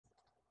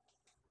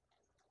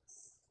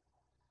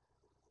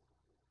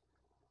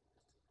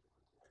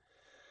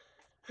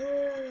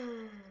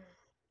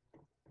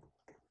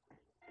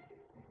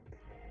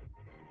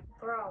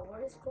Bro,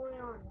 what is going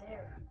on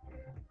there?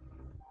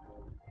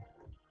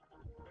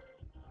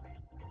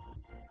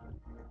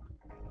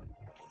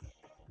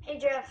 Hey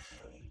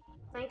Jeff,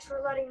 thanks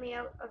for letting me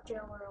out of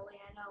jail early,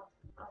 I know.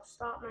 I'll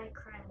stop my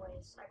crime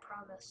ways, I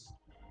promise.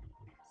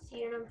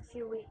 See you in a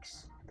few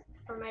weeks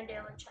for my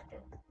daily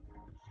check-in.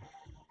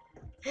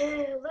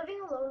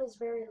 Living alone is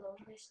very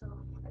lonely, so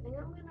I think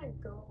I'm gonna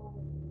go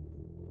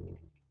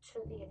to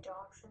the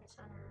adoption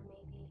center,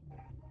 maybe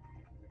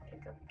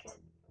pick up a kid.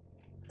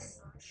 I'm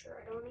not sure.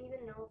 I don't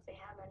even know if they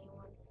have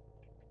anyone.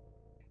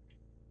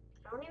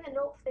 I don't even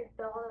know if they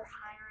bother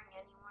hiring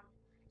anyone,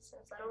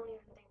 since I don't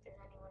even think there's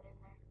anyone in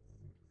there.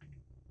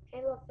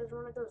 Hey look, there's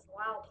one of those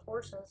wild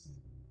horses.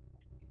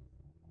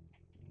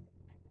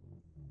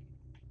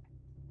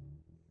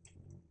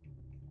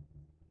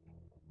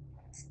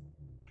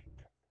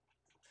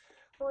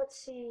 Let's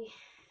see.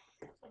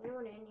 Is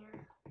anyone in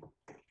here?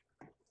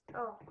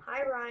 Oh,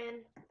 hi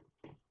Ryan.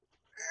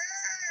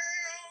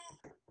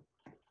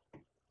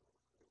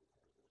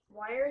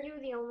 Why are you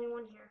the only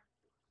one here?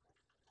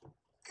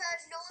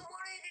 Because no one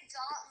wanted to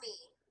adopt me.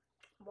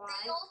 Why?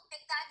 They all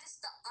think I'm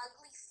just the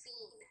ugly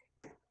fiend.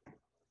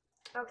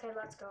 Okay,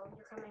 let's go.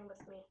 You're coming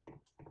with me.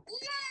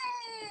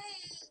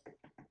 Yay!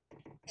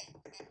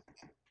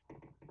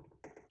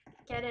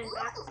 Get in.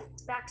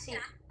 Back seat.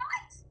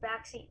 What?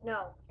 Back seat.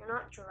 No, you're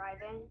not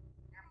driving.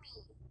 You're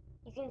mean.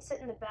 You can sit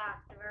in the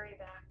back, the very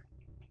back.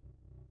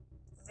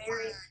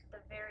 The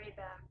very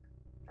back.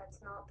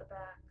 That's not the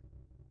back.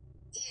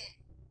 Yeah.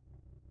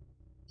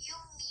 You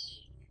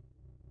mean.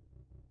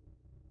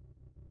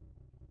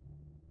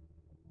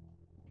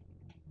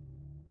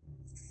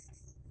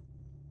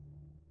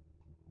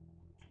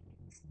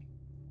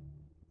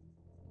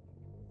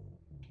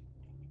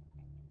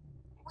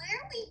 Where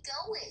are we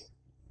going?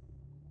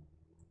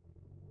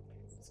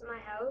 It's my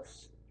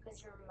house,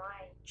 because you're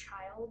my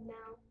child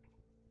now.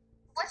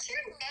 What's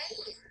your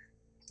name?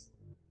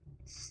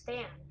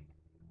 Stan.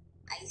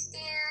 I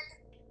Stan.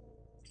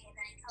 Can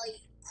I call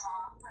you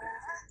Papa?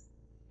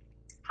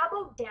 How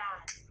about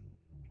Dad?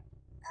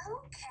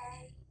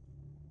 Okay.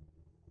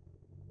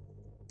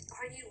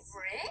 Are you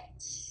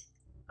rich?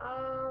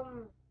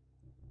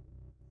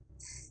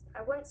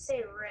 I wouldn't say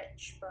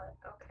rich, but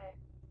okay.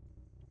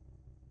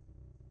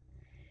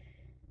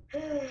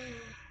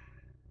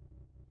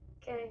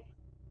 Okay,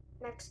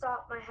 next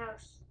stop, my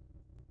house.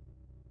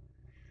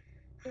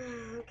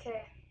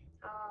 Okay.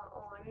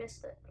 Oh, I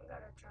missed it. I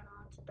gotta turn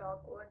on to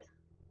Dogwood.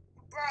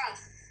 Bruh.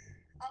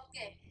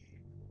 Okay.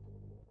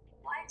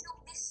 Why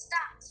don't we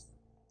stop?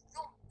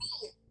 You're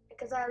mean.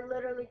 Because I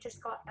literally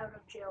just got out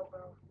of jail,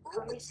 bro.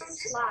 Cut me some Is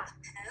this slack.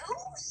 my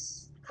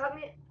house? Cut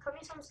me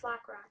some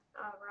slack,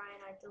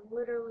 Ryan. I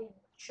literally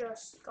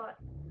just got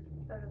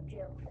out of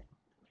jail.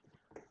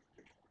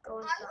 Go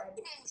I inside. wasn't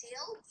in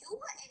jail. You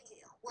were in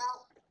jail.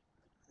 Well,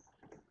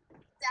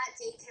 that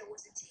daycare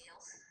was a jail.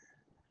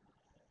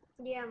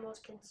 Yeah,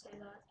 most kids say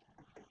that.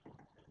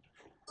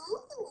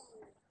 Ooh.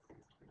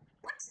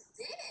 What's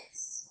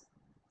this?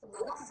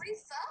 Ooh, a free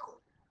phone.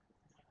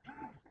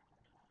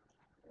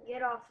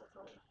 Get off the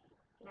phone.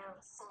 Now.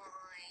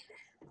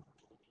 Fine.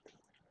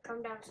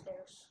 Come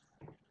downstairs.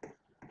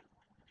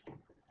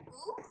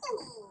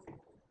 Ooh.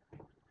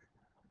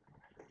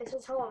 This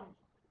is home.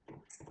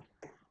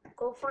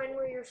 Go find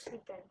where you're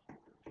sleeping.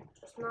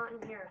 Just not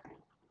in here.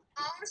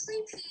 I want to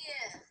sleep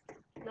here.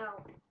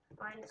 No.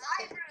 Find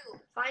My room.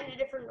 Find a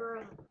different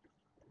room.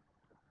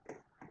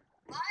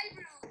 My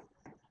room.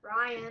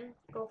 Ryan,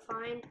 go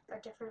find a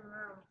different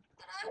room.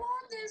 But I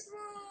want this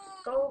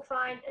room. Go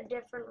find a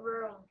different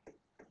room.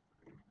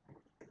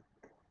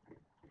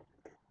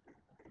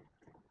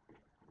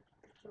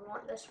 Do you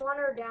want this one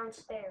or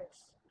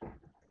downstairs?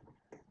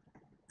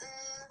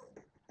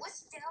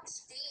 What's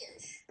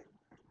downstairs?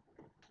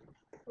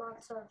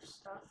 Lots of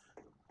stuff.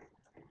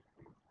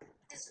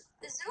 Is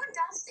there a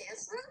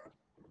downstairs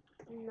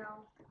room? No.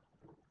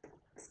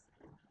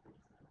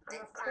 I'm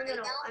Then a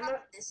criminal. I'll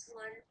have this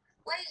one.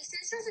 Wait,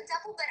 since there's a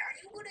double bed, are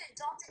you going to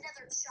adopt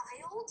another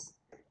child?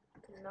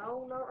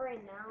 No, not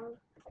right now.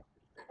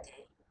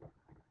 Okay.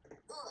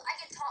 I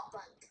get top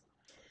bunk.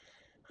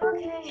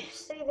 Okay,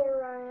 stay there,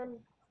 Ryan.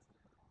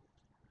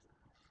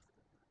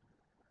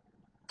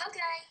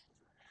 Okay.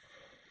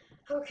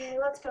 Okay,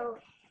 let's go.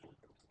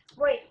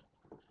 Wait.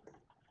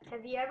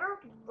 Have you ever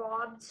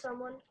robbed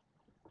someone?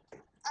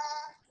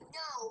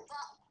 No,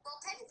 but, well,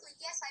 technically,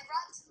 yes, I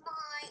robbed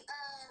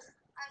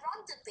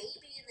the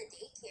baby in the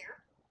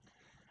daycare.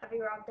 Have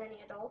you robbed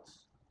any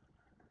adults?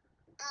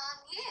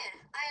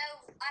 Yeah, I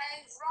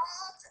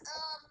robbed,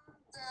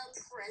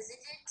 the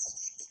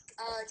president's,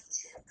 I'm,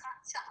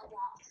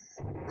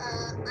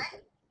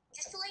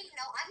 just to let you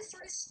know, I'm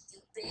sort of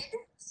stupid,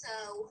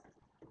 so,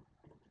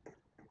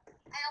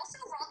 I also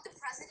robbed the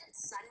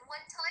president's son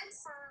one time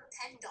for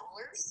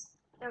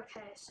 $10.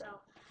 Okay,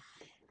 so...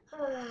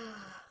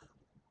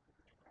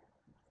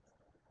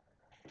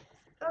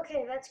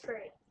 Okay, that's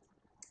great.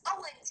 Oh,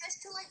 and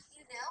just to let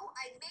you know,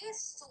 I may have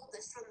stole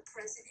this from the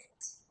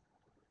president.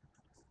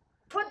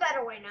 Put that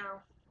away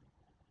now.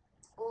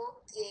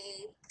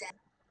 Okay.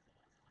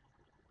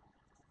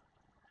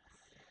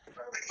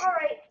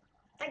 Alright,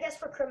 I guess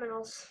for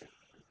criminals.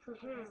 But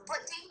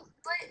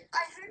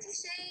I heard you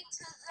say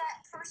to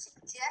that person,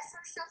 Jeff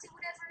or something,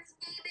 whatever his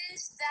name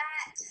is,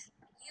 that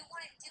you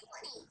wouldn't do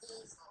any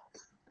evil.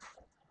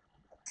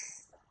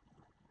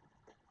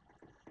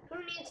 Who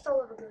needs to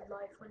live a good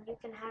life when you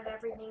can have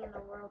everything in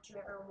the world you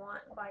ever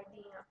want by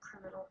being a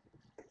criminal?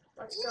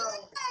 Let's go.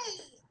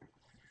 Yay!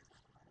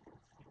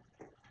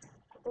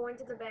 We're going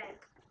to the bank.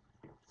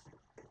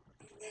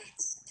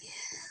 Let's go.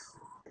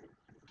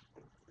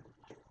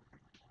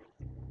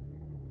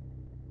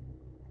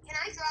 Can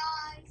I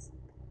drive?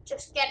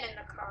 Just get in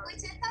the car. Wait,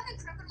 if I'm a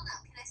criminal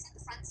now, can I sit in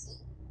the front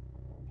seat?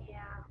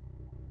 Yeah.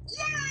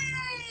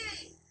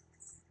 Yay!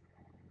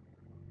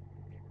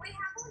 Wait,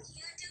 how about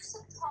you do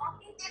some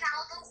talking and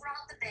I'll go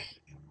rob the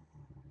bank?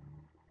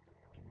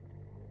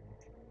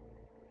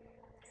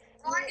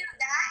 Want to do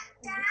that,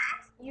 Dad?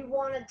 You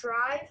want to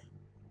drive?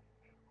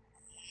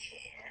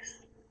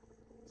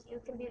 Yeah.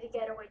 You can be the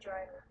getaway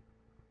driver.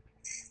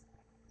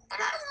 But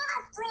I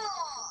want to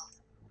rob!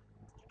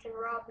 You can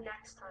rob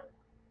next time.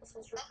 This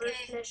is your Okay.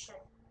 first mission.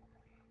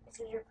 This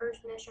is your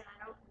first mission.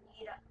 I don't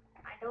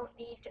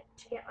need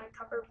to get my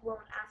cover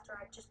blown after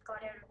I just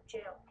got out of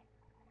jail.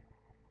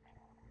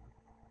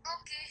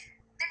 Okay.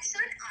 Then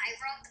shouldn't I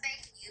rob the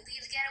bank and you be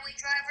the getaway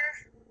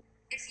driver?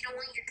 If you don't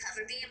want your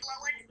cover being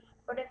blown?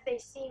 But if they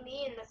see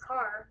me in the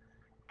car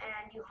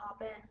and you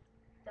hop in,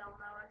 they'll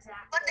know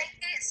exactly. But they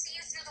can't see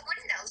you through the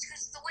windows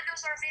because the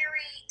windows are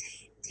very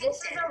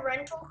This tinted. is a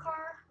rental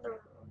car. The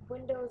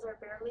windows are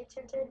barely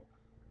tinted.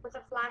 With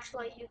a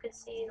flashlight, you could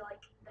see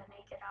like the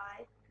naked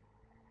eye.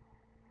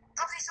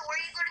 Okay, so where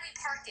are you going to be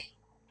parking?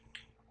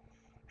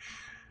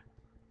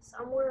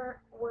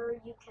 Somewhere where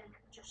you can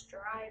just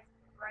drive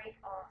right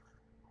off.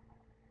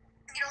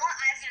 You know what?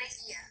 I have an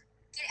idea.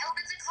 Get out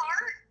of the car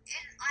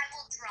and I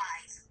will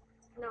drive.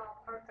 No,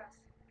 park us.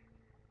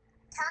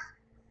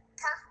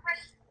 Park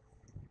right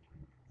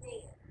there.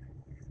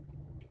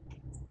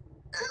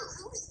 Ooh,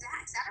 who's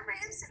that? Is that a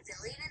random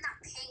civilian in that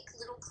pink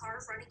little car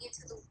running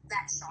into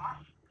that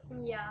shop?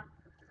 Yeah.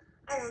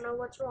 I don't know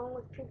what's wrong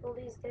with people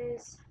these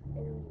days.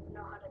 They don't even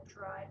know how to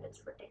drive.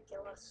 It's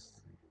ridiculous.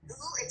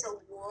 Ooh, it's a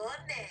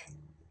woman.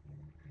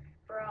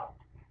 Bro.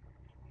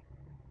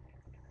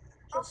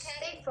 Just Okay,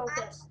 stay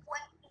focused.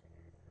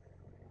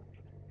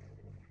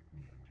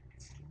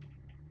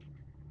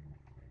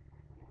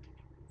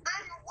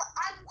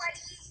 I'm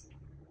ready.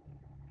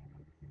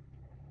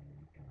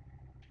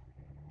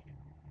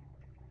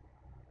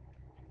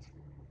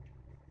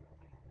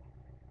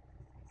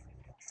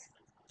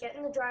 Get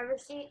in the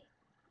driver's seat.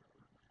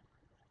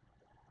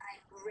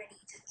 I'm ready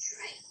to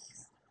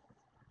drive.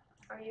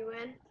 Are you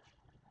in?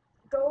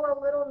 Go a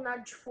little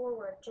nudge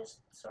forward just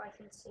so I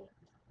can see.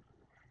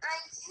 I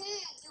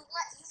can't. You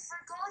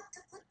forgot to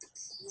put the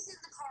keys in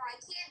the car. I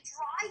can't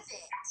drive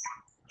it.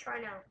 Try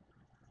now.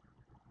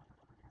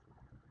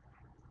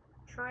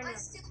 Try I now.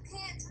 still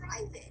can't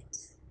drive it.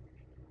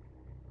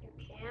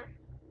 You can't?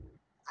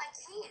 I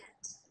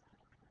can't.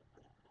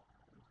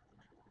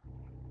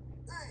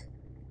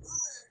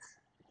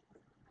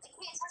 I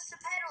can't touch the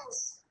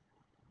pedals.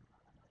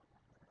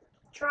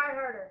 Try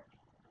harder.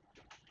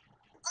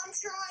 I'm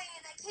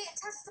trying. I can't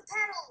touch the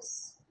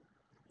pedals.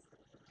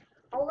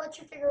 I'll let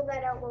you figure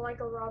that out while I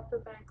go rob the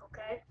bank,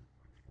 okay?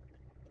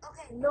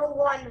 Okay. No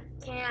one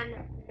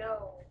can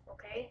know,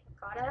 okay?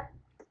 Got it?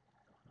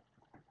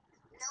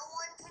 No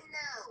one can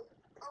know.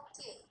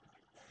 Okay.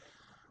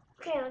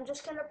 Okay, I'm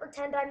just gonna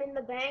pretend I'm in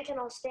the bank and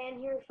I'll stand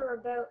here for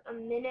about a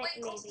minute.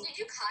 Wait, Colton, maybe. did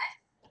you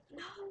cut?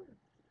 No.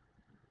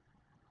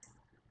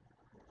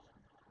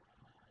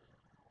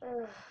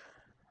 Ugh.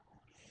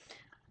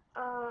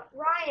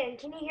 Ryan,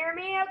 can you hear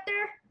me out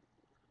there?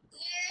 Yeah,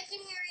 I can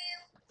hear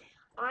you.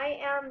 I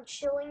am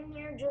chilling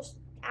here, just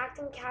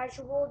acting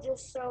casual,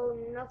 just so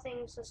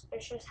nothing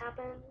suspicious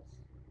happens.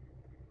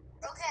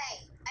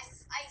 Okay,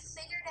 I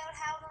figured out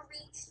how to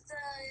reach the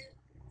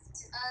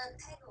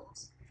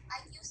pedals.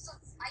 I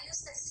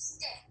used the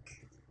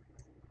stick.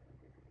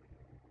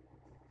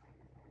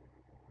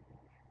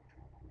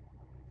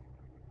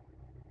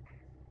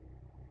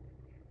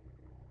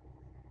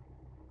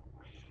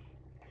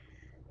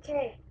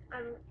 Okay,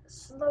 I'm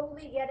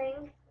slowly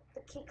getting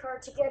the key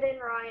card to get in,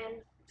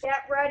 Ryan.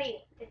 Get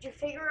ready. Did you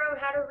figure out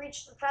how to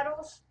reach the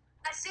pedals?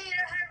 I figured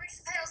out how to reach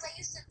the pedals. I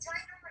used a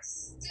ginormous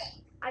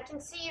stick. I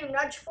can see you.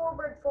 Nudge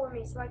forward for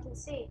me so I can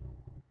see.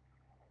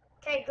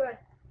 Okay, good.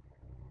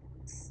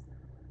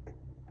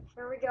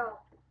 Here we go.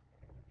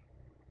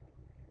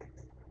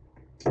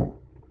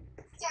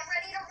 Get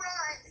ready to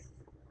run.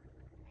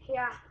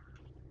 Yeah.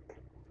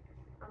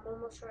 I'm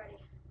almost ready.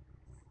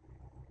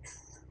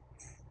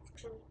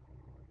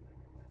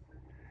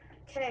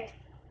 Okay.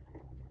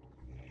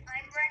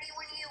 I'm ready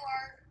when you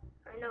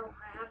are. I know.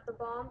 I have the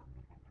bomb.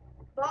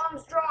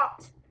 Bomb's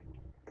dropped.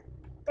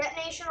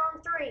 Detonation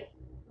on 3.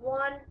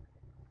 1,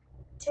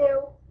 2,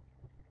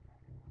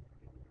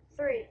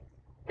 3.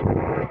 Go, go,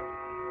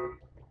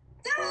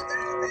 go,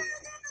 go,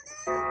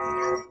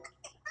 go.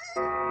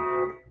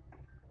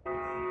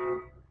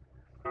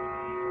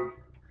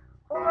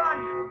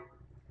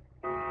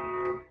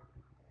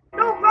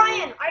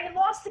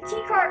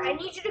 I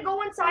need you to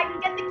go inside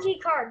and get the key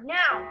card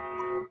now.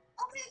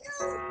 Okay,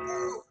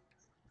 go.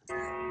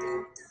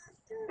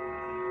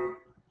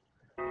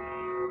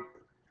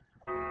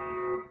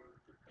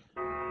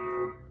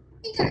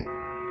 You got it.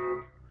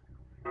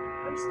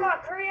 I'm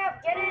stuck. Hurry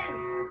up. Get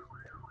in.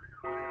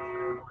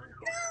 No,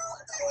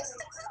 it's the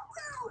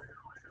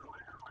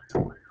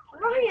cocoa.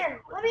 Ryan,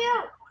 let me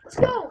out. Let's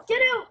go.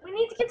 Get out. We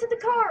need to get to the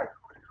car.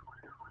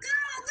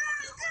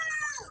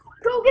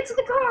 Go. Go, get to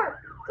the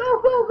car.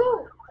 Go, go,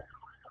 go.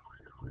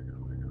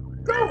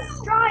 Go.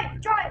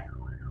 Drive.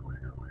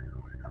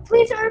 The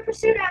police are in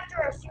pursuit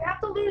after us. You have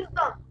to lose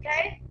them,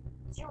 okay?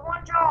 It's your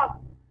one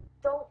job.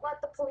 Don't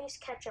let the police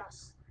catch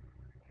us.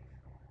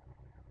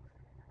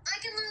 I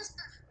can lose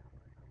them.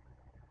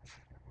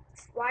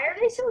 Why are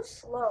they so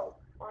slow,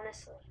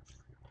 honestly?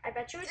 I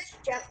bet you it's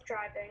Jeff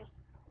driving.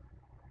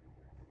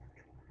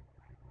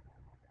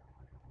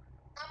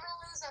 I'm gonna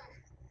lose them.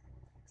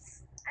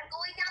 I'm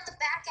going down the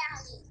back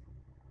alley.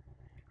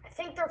 I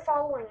think they're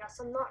following us.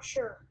 I'm not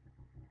sure.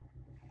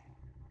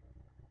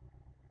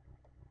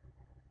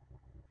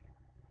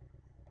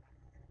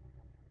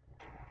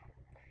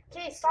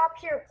 Okay, stop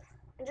here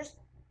and just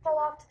pull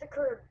off to the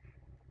curb.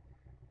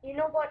 You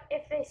know what?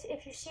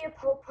 If you see a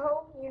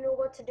popo, you know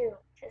what to do.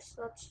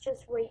 Let's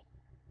just wait.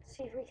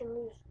 See if we can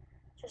lose.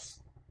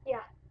 Just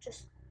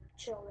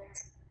chill there.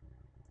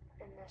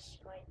 And this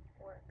might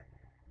work.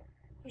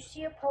 You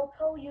see a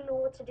popo, you know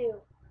what to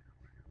do.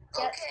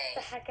 Get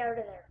the heck out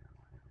of there.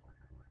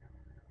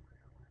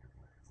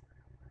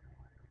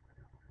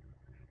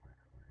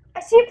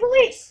 I see a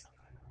police!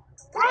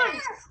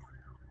 Run!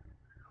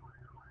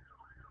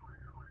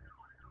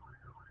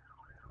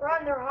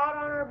 Run, they're hot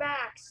on our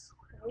backs.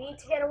 We need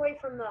to get away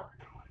from them.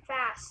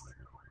 Fast.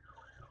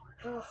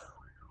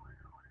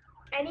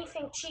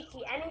 Anything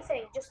cheeky,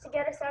 anything, just to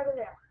get us out of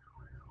there.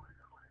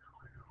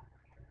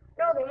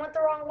 No, they went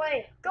the wrong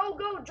way. Go,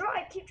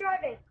 drive, keep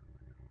driving.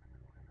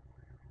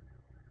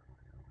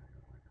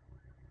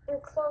 They're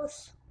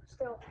close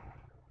still.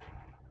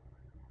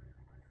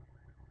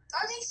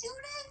 Are they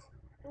shooting?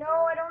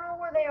 No, I don't know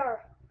where they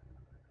are.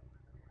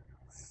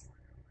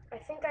 I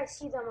think I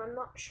see them, I'm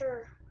not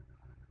sure.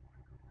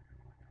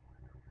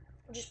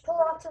 Just pull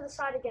off to the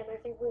side again, I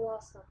think we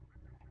lost them.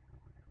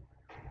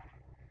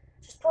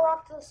 Just pull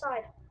off to the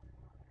side.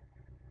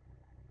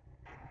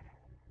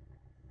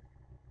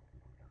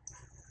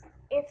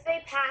 If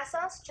they pass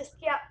us,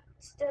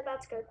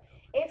 that's good.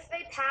 If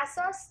they pass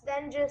us,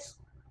 then just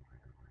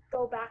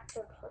go back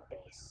to the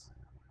base.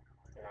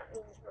 And that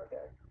means we're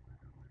good.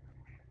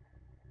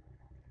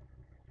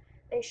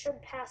 They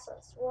should pass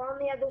us. We're on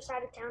the other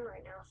side of town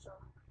right now, so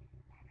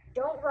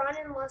don't run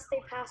unless they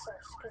pass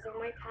us, because they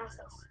might pass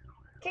us.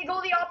 Okay,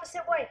 go the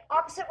opposite way.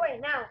 Opposite way,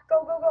 now.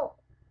 Go. Are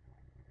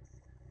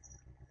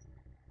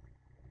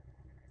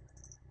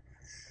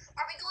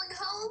we going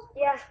home?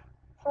 Yeah,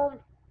 home.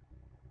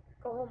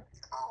 Go home.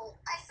 Oh,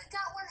 I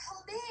forgot where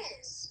home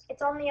is.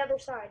 It's on the other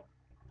side.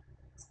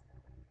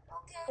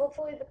 Okay.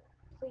 Hopefully the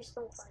police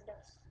don't find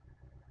us.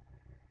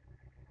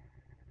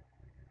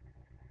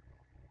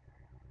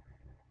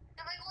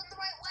 Am I going the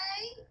right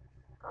way?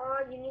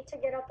 You need to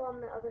get up on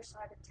the other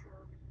side of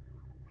town.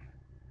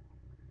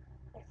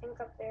 I think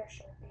up there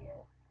should be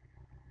it.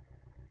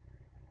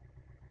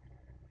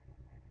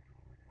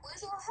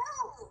 Where's our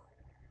home?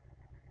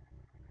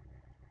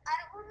 I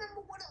don't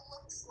remember what it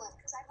looks like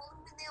because I've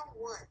only been there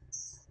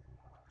once.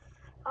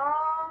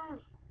 I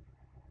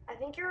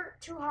think you're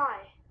too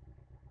high.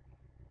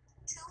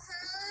 Too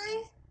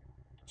high?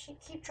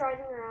 Keep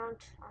driving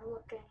around. I'm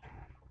looking.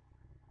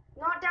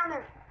 Not down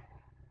there.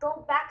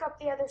 Go back up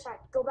the other side.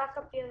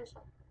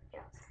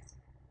 Yeah.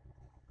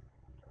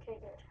 Okay,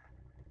 good.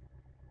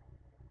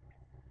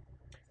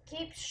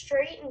 Keep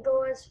straight and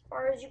go as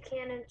far as you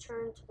can and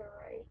turn to the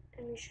right.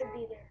 And you should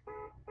be there.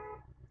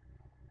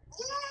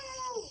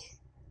 Yay!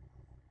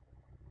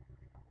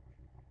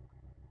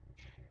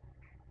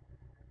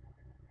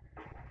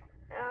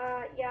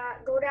 Yeah,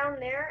 go down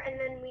there, and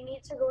then we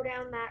need to go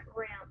down that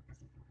ramp.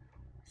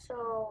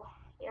 So,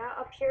 yeah,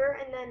 up here,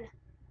 and then,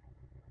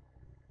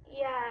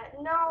 yeah,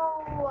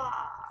 no,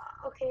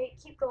 okay,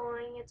 keep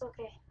going, it's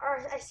okay.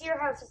 Alright, I see your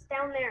house, it's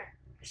down there.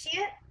 You see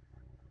it?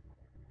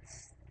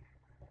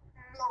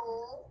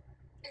 No.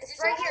 It's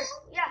right here.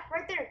 Yeah,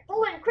 right there.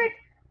 Pull in, quick.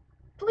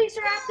 Police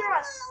are after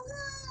us.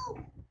 No.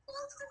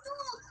 Close the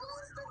door.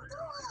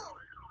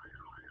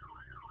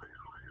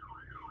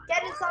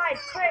 Get inside,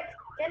 quick.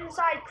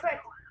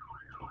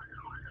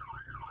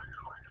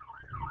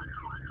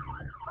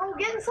 Oh,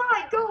 get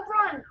inside. Go,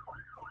 run.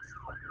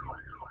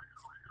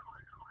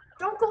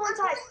 Don't go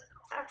inside.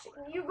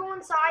 Actually, you go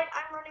inside.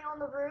 I'm running on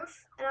the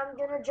roof, and I'm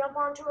going to jump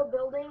onto a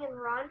building and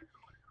run,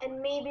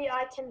 and maybe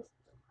I can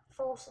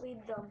false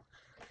lead them.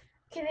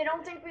 Okay, they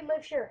don't think we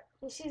live here.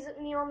 He sees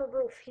me on the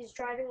roof. He's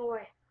driving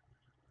away.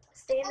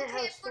 Stay in the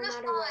house no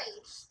matter what.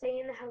 Stay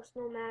in the house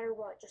no matter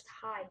what. Just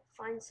hide.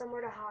 Find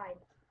somewhere to hide.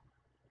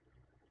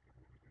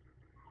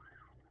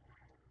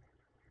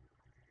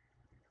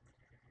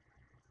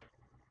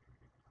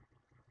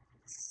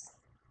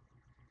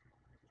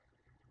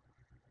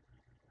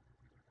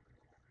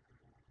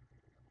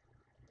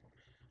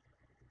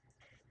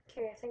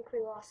 Okay, I think we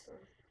lost them.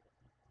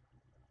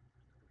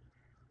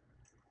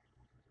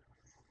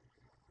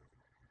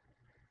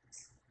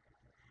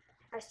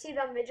 I see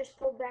them. They just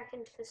pulled back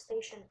into the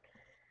station.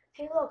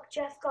 Hey, look,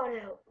 Jeff got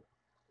out.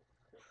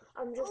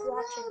 I'm just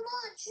watching. No,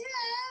 not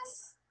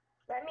Jeff!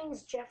 That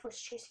means Jeff was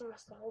chasing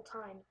us the whole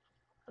time.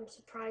 I'm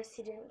surprised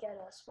he didn't get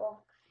us.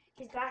 Well,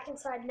 he's back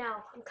inside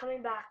now. I'm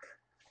coming back.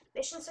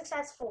 Mission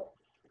successful.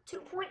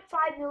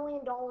 $2.5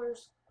 million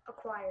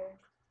acquired.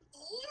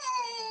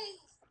 Yay!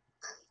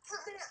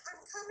 I'm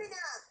coming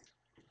up.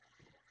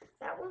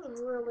 That was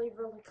really,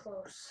 really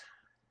close.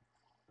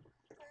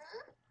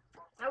 Huh?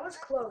 That was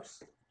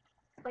close.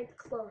 Like,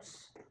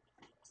 close.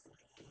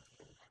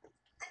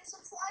 I'm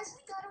surprised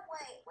we got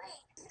away.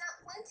 Wait,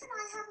 when can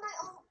I have my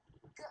own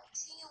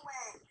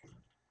GUN?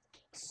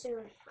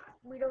 Soon.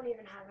 We don't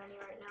even have any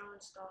right now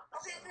in stock.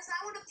 Okay, because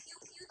I want to pew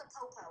the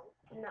popo.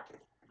 No,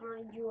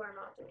 you are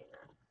not doing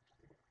that.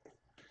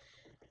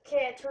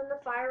 Okay, I turned the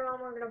fire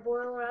on. We're going to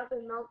boil it up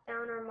and melt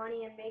down our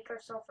money and make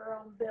ourselves our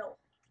own bill.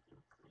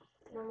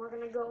 And then we're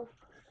going to go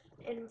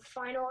and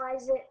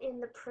finalize it in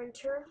the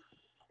printer.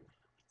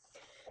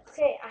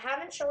 Okay, I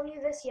haven't shown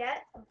you this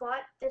yet,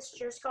 but this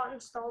just got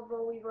installed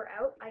while we were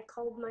out. I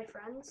called my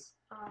friends.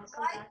 Come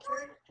back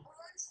here.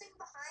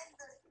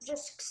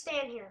 Just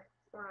stand here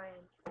where I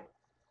am.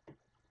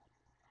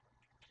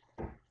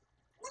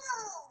 No!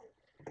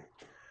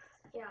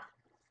 Yeah.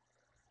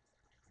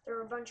 There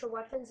are a bunch of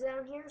weapons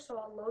down here, so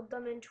I'll load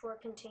them into our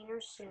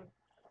containers soon.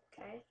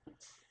 Okay?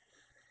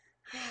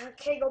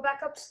 Okay, go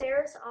back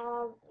upstairs.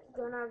 I'm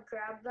gonna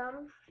grab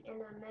them in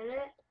a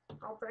minute.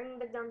 I'll bring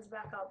the guns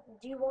back up.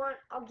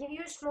 I'll give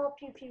you a small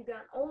pew-pew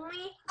gun. Only... I want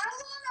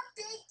a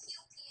big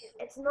pew-pew.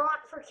 It's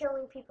not for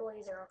killing people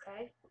either,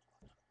 okay?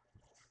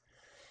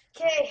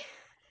 Okay,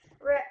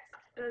 Rick.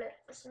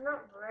 It's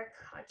not Rick.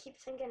 I keep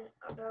thinking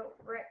about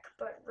Rick,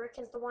 but Rick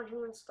is the one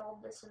who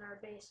installed this in our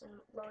base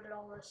and loaded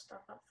all this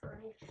stuff up for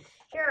me.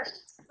 Here,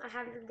 I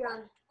have your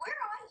gun. Where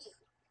are you?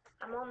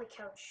 I'm on the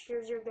couch.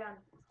 Here's your gun.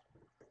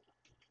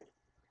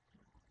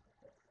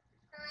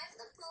 I have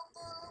the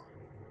poo-poo.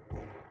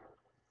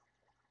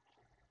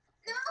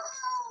 No!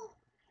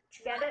 Did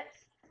you get it?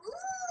 Woo!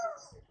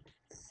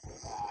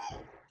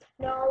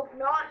 No,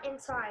 not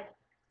inside.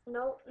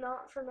 No,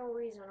 not for no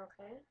reason,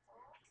 okay?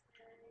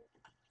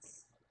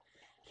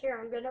 Here,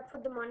 I'm gonna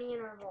put the money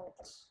in our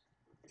vaults.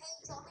 Hey,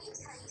 do you want me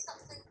to tell you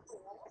something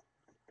cool?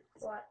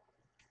 What?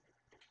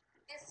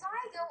 If I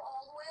go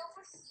all the way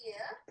over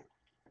here,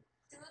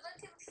 through the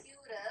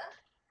computer,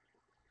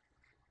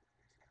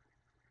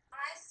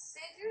 I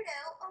figured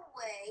out a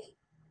way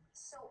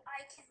so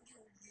I can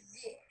do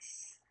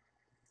this.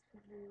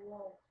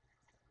 Whoa.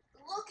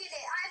 Look at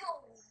it, I have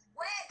a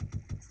wet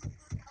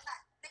computer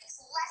that makes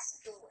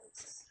less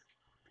noise.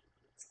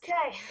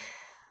 Okay.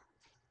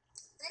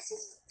 This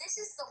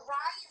is the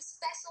Ryan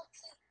special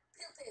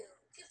pew-pew.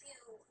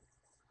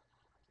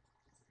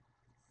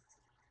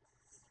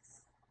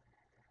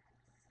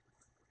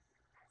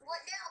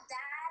 What now,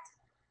 Dad?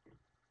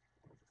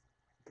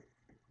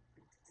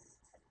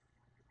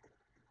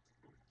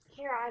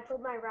 Here, I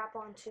put my wrap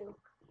on too.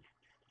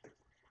 Are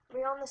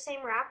we on the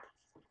same wrap?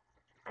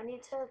 I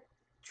need to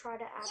try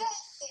to add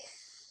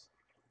Yes!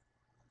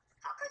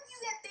 How come you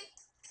get big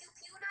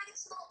pew-pew and I get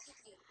small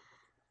pew-pew?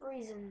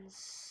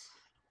 reasons.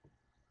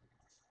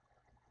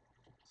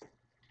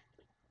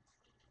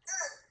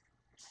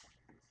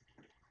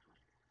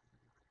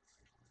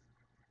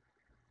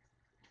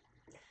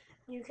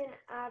 You can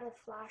add a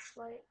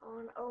flashlight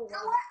on. Oh, You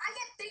know wow. what? I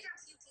get bigger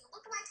pew-pew.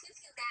 Look at my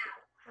pew-pew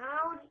now.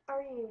 How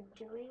are you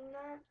doing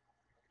that?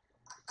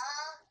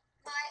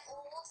 My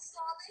old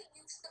father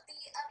used to be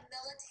a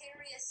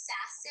military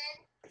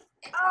assassin.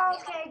 Oh,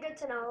 okay, good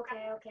to know.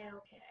 Okay.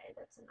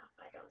 That's enough.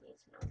 I don't need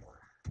to know more.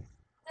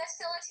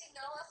 Just to let you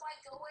know, if I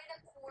go in a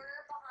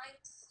corner behind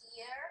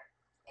here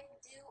and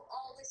do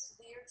all this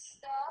weird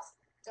stuff,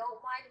 don't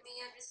mind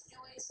me. I'm just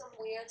doing some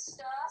weird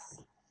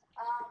stuff.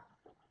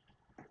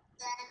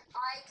 Then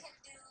I can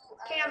do.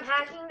 Okay, I'm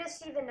hacking to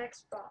see the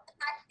next spot.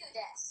 I can do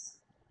this.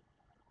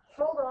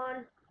 Hold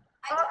on.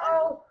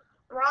 Uh-oh.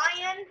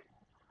 Ryan?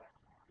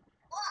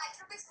 Well, I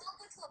turned my small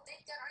gun to a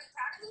big gun. Are you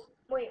proud of me?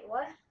 Wait,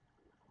 what?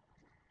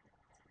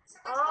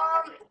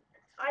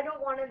 I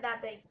don't want it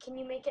that big. Can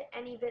you make it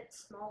any bit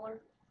smaller?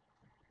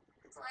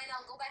 Fine,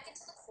 I'll go back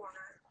into the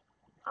corner.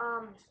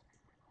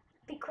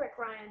 Be quick,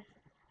 Ryan.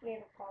 We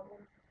have a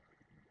problem.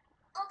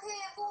 Okay,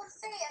 I'm going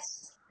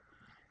fast.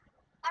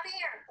 I'm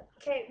here.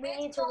 Okay, we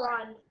need to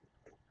run.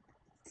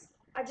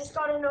 I just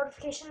got a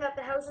notification that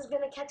the house is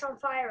gonna catch on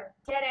fire.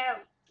 Get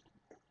out.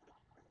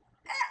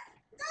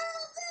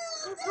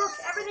 No! Look,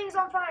 everything's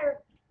on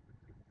fire.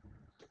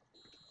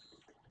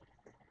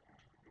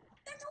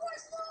 The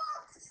door's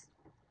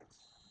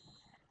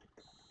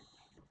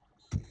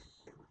locked.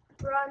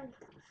 Run.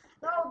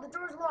 No, the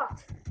door's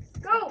locked.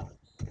 Go.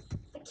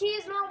 The key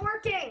is not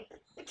working.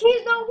 The key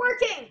is not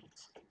working.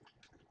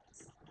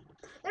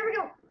 There we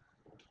go.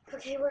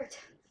 Okay, it worked.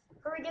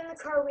 Hurry, get in the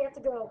car. We have to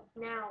go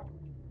now.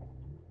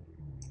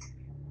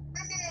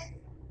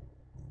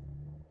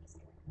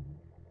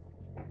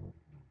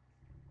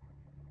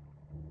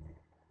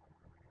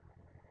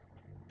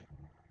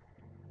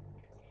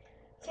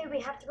 Okay, we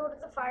have to go to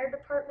the fire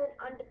department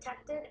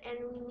undetected, and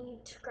we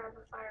need to grab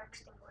a fire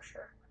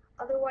extinguisher.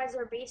 Otherwise,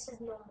 our base is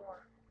no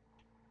more.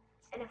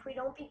 And if we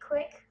don't be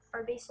quick,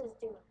 our base is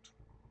doomed.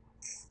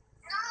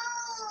 No!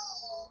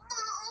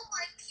 Not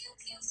my pew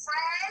pew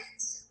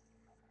friends!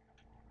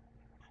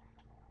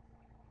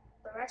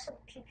 The rest of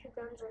the pew pew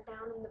guns are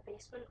down in the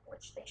basement,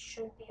 which they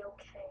should be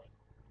okay.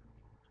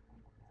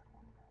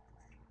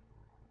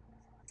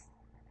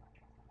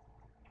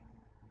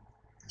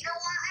 You know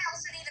what? I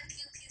also need a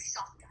pew pew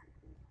shotgun.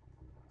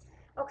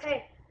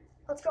 Okay,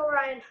 let's go,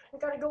 Ryan. We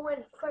gotta go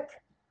in, quick.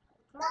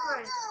 Come on,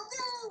 Ryan.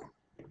 Go!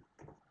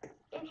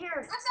 In here. I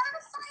found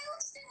a fire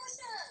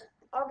extinguisher!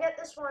 I'll get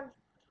this one.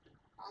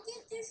 I'll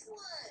get this one.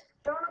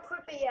 Don't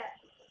equip it yet.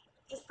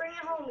 Just bring it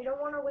home. We don't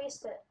want to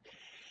waste it.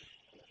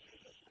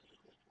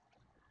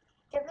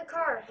 Get in the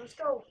car. Let's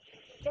go.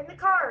 Get in the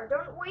car.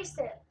 Don't waste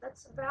it.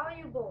 That's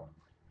valuable.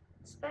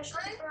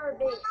 Especially for our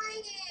base. I'm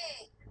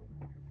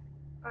trying.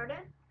 Pardon?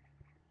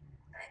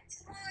 I'm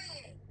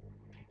trying.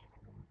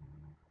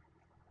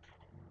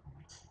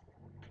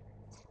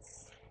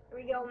 Here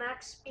we go.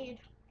 Max speed.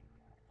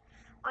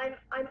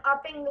 I'm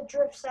upping the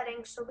drift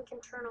settings so we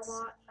can turn a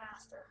lot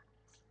faster.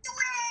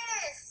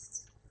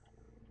 Twist!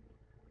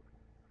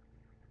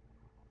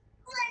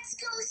 Let's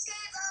go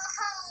save a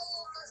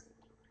home!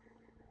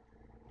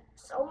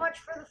 So much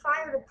for the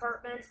fire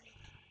department.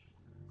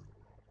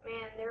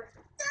 Man, they're...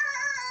 No!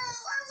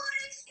 I want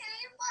to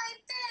save my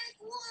big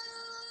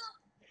whoop!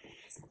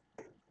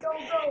 Go,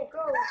 go,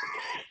 go!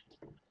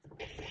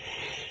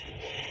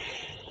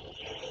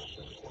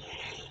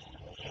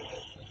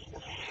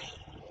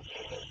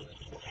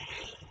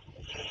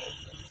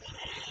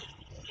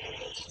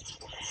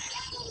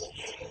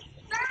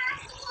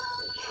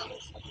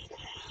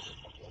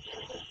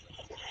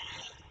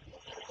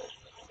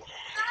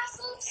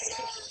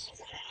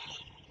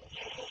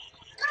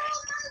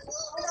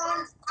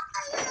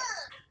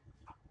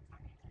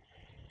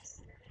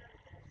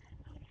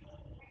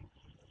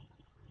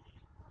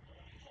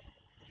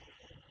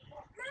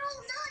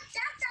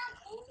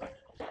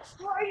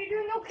 Are you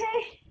doing okay?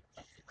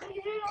 Are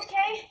you doing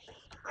okay?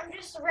 I'm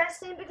just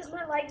resting because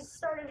my legs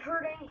started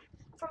hurting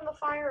from the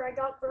fire. I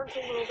got burnt a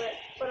little bit,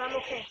 but I'm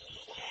okay.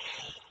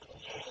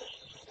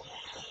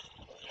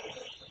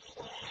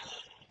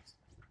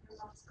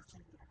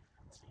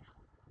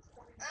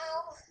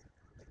 Oh.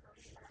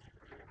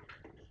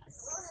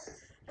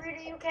 Reed,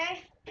 are you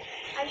okay?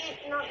 I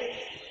mean, not Reed.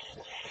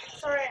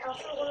 Sorry, I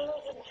also one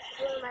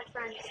of my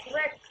friends.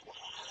 Rick.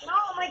 No,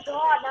 oh my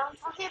god, now I'm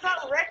talking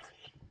about Rick.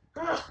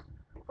 Ugh,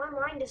 my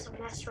mind is a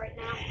mess right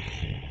now.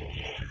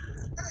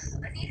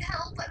 I need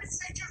help. I'm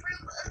inside your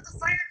room. The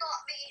fire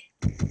got me.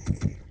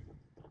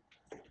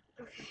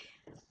 Okay.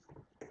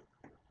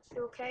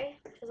 You okay?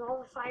 Is all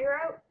the fire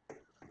out?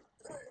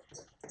 The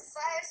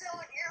fire's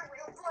out in your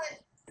room, but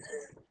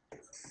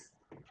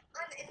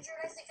I'm injured.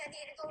 I think I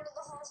need to go to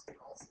the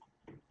hospital.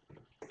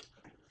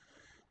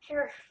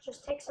 Here,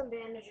 just take some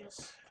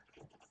bandages.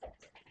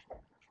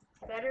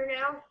 Better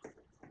now?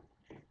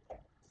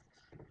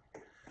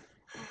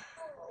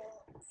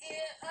 Oh,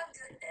 yeah, I'm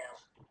good now.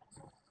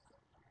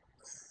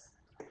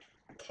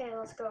 Okay,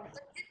 let's go. Let's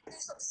do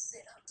some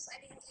sit-ups.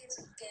 I need to get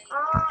some game.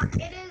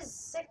 It is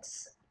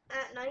 6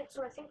 at night,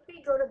 so I think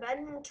we go to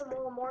bed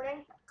tomorrow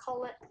morning.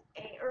 Call it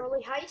a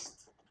early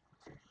heist.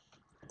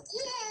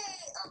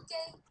 Yay!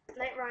 Okay.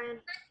 Night,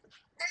 Ryan.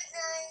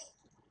 Night-night.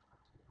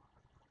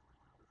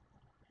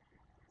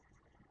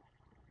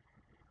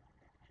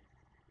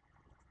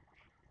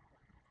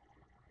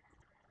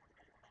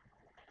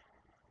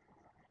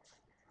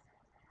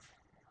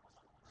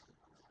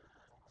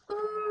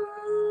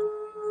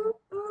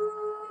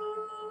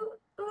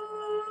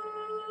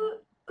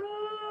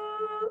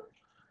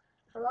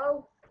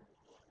 Hello?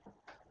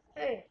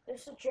 Hey,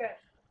 this is Jeff.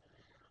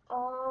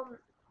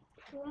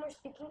 Who am I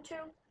speaking to?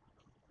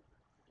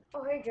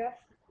 Oh, hey, Jeff.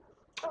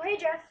 Oh, hey,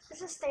 Jeff.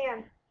 This is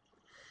Stan.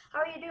 How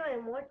are you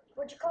doing?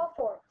 What'd you call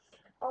for?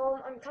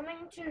 I'm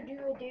coming to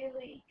do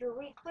your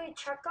weekly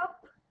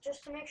checkup,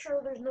 just to make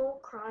sure there's no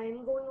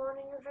crime going on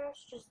in your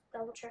house. Just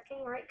double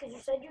checking, right? Because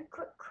you said you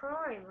quit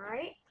crime,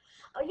 right?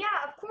 Oh,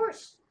 yeah, of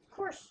course,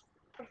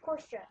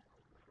 Jeff.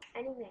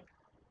 Anything.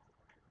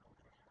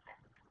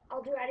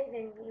 I'll do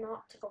anything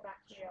not to go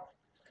back to jail,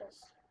 because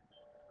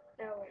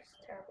that was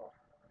terrible.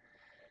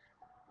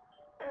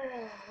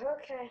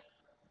 Okay.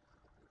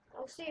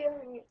 I'll see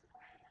you.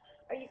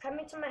 Are you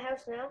coming to my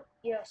house now?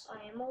 Yes,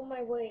 I am on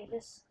my way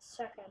this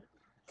second.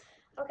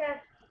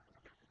 Okay.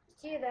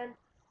 See you then.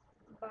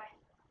 Bye.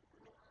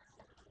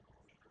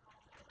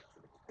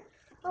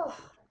 Oh,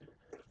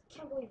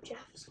 can't believe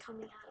Jeff is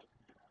coming out.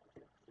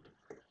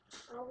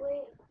 I'll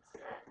wait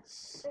at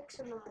 6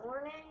 in the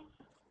morning.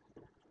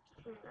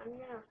 I'm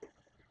gonna...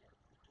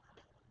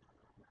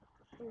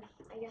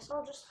 I guess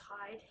I'll just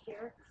hide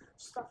here.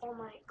 Stuff all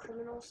my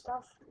criminal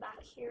stuff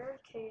back here.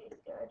 Okay,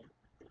 good.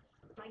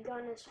 My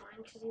gun is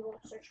fine because he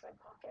won't search my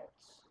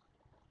pockets.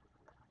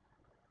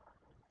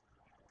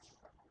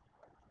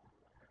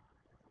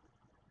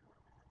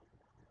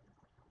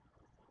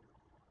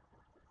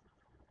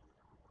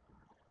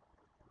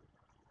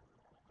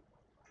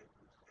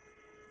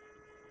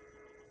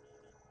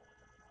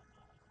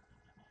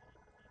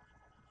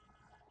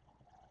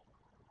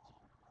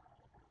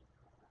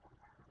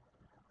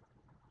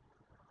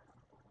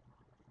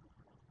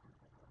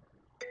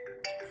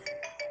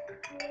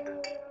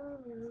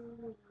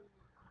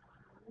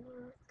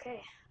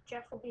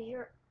 Jeff will be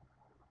here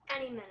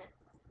any minute.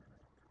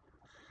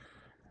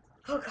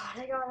 Oh God,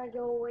 I gotta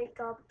go wake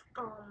up.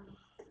 I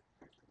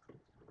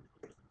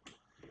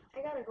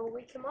gotta go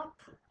wake him up.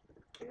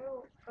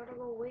 Gotta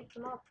go wake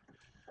him up.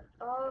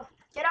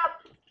 Get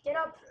up! Get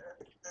up!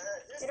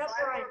 Get up,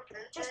 Ryan.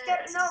 Just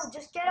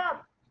get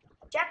up.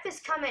 Jeff is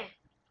coming.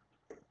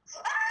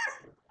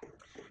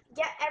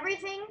 Get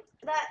everything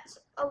that's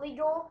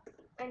illegal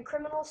and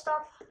criminal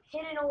stuff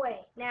hidden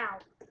away now.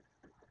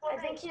 I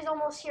think he's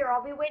almost here.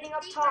 I'll be waiting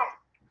up top.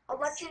 I'll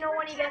let you know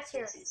when he gets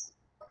here.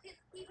 Okay,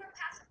 leave her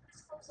past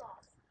his clothes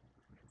off.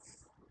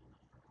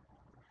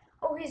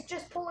 Oh, he's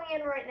just pulling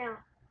in right now.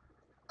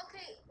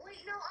 Okay,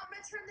 wait, no, I'm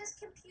gonna turn this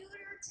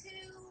computer to,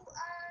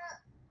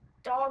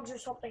 Dogs or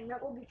something. That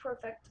will be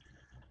perfect.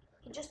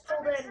 He just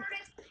pulled in.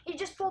 He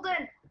just pulled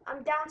in.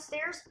 I'm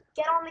downstairs.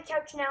 Get on the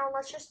couch now and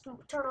let's just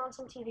turn on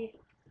some TV.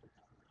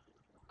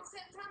 Okay, I'm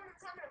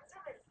coming.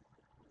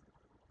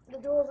 The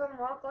door's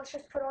unlocked. Let's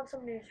just put on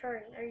some news.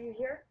 Hurry. Are you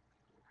here?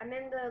 I'm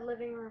in the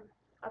living room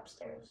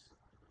upstairs.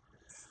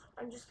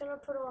 I'm just gonna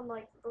put on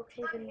like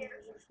Brookhaven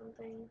news or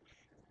something.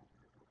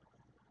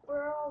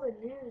 Where are all the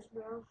news,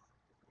 bro?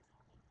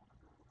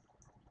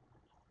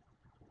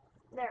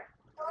 There.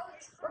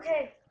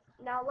 Okay,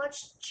 now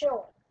let's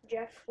chill.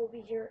 Jeff will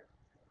be here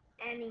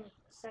any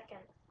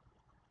second.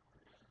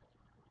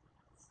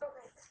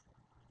 Okay.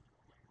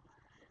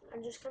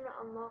 I'm just gonna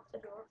unlock the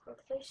door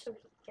quickly so we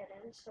can get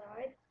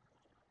inside.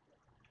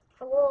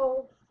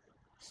 Hello?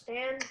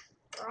 Stan?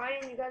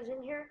 Ryan, you guys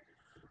in here?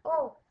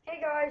 Oh, hey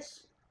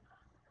guys.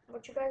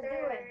 What you guys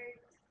doing?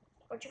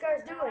 What you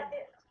guys doing?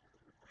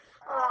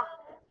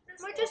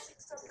 We just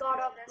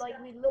got up, like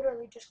we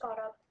literally just got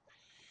up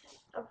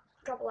a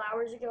couple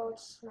hours ago.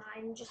 It's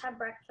 9, just had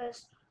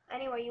breakfast.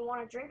 Anyway, you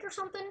want a drink or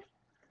something?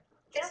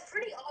 It's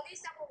pretty obvious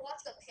that we're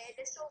watching a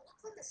panda show.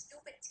 Look on the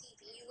stupid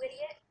TV, you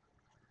idiot.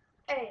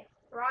 Hey,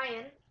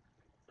 Ryan,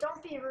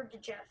 don't be rude to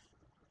Jeff.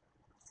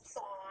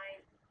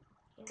 Fine.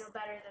 You know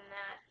better than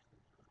that.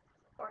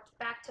 Or it's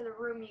back to the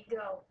room you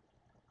go.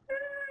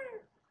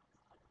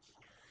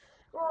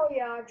 Oh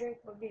yeah, a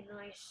drink would be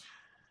nice.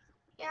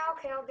 Yeah,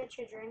 okay, I'll get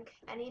you a drink.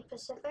 Any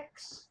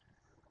Pacifics?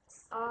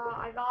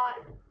 I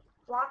got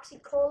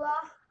Bloxy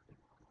Cola,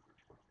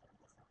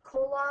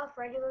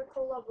 regular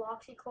cola,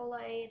 Bloxy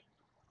Cola-Aid,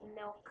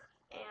 milk,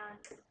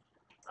 and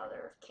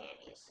other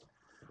candies.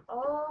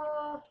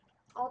 I'll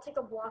take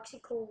a Bloxy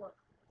Cola.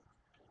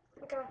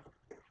 Okay.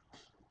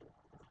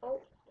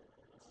 Oh,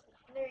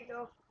 there you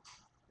go.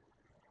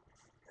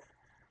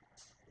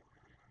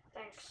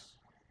 Thanks.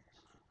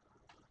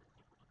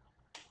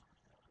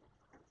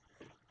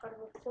 Gotta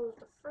go close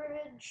the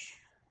fridge.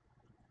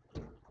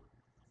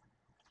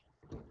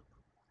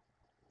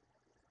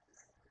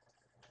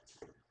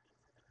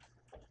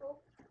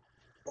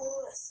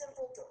 Oh,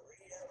 simple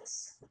Doritos.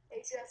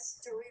 HF's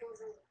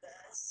Doritos are the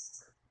best.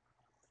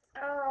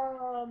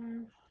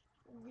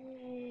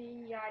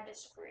 Yeah, I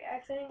disagree. I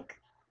think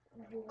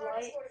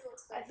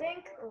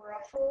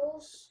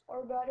Ruffles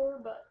are better,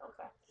 but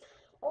okay.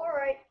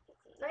 Alright.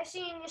 Nice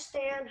seeing you,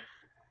 Stan.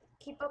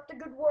 Keep up the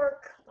good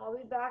work. I'll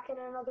be back in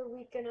another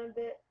week in a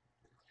bit.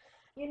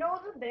 You know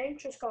the bank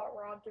just got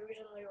robbed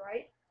recently,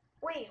 right?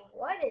 Wait,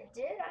 what? It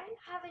did? I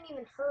haven't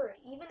even heard,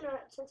 even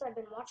since I've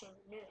been watching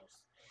the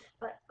news.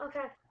 But,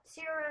 okay.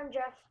 See you around,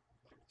 Jeff.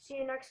 See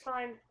you next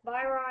time.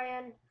 Bye,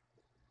 Ryan.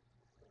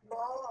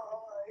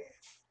 Bye.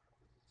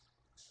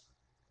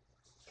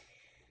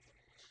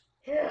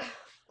 Yeah,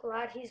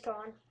 glad he's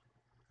gone.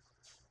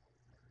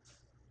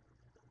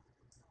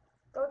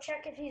 Go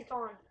check if he's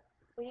gone.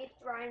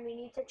 Ryan, we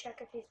need to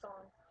check if he's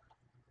gone.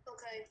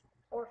 Okay.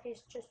 Or if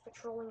he's just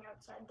patrolling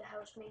outside the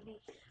house, maybe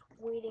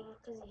waiting,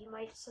 because he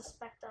might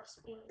suspect us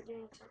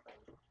doing something.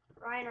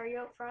 Ryan, are you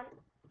out front?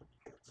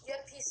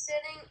 Yep, he's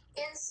sitting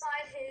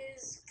inside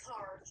his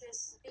car,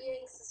 just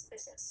being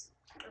suspicious.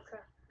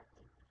 Okay.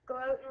 Go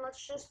out and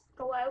let's just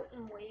go out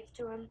and wave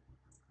to him.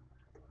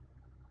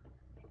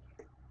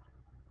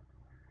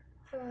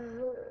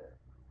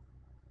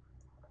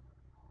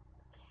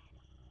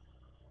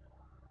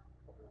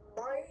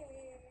 Bye.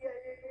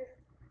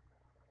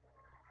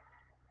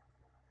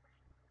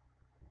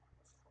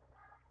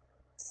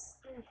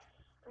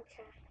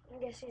 Okay, I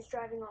guess he's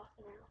driving off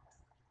now.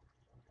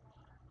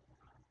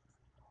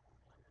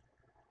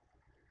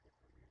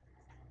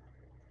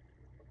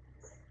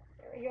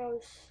 There he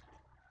goes.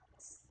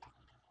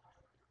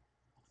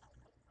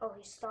 Oh,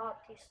 he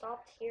stopped. He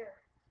stopped here.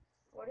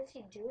 What is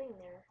he doing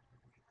there?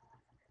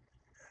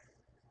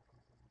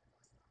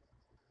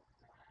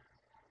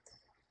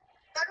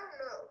 I don't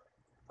know.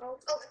 Oh,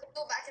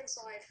 Go back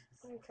inside.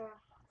 okay.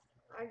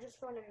 I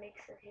just want to make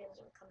sure he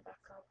doesn't come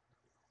back up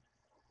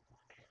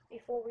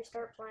before we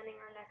start planning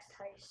our next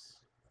heist,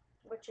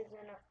 which is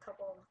in a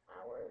couple of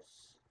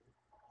hours.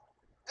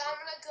 I'm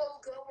gonna go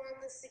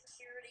on the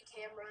security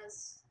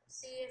cameras,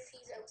 see if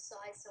he's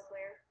outside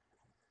somewhere.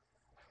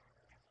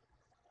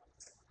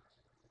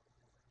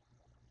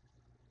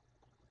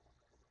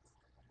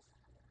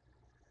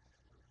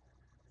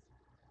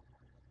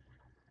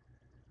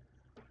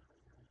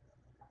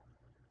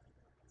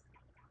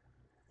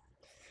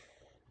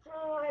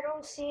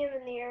 don't see him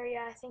in the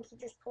area. I think he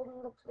just pulled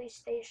in the police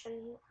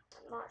station.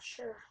 I'm not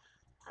sure.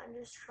 I'm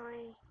just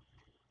trying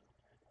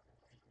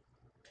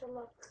to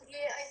look.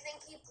 Yeah, I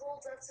think he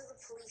pulled up to the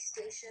police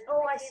station.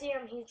 Oh, I see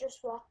him. He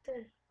just walked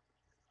in.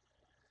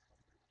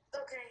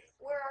 Okay,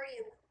 where are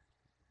you?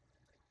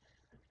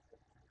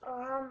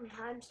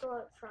 I'm still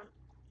up front.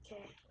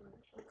 Okay,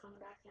 I'm coming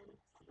back in.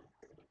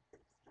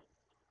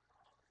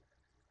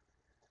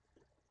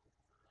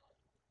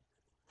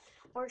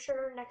 Where should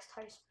our next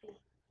heist be?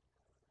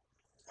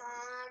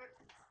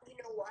 You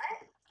know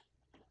what?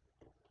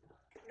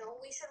 No,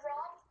 we should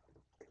rob.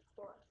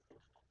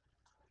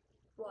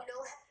 What? You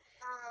know,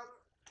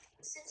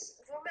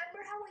 since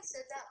remember how I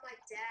said that my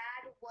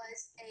dad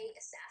was a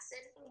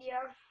assassin?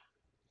 Yeah.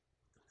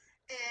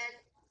 And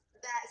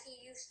that he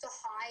used to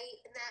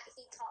hide, and that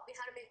he taught me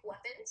how to make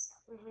weapons.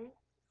 Mhm.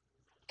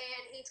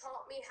 And he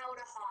taught me how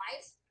to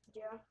hide.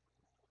 Yeah.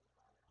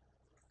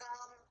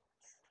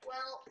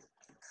 Well,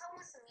 come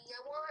with me.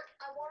 I want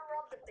to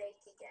rob the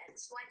bank again,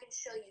 so I can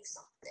show you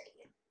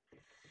something.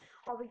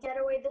 Are we get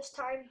away this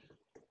time?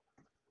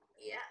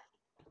 Yeah.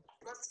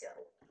 Let's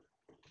go.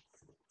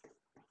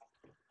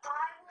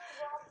 I will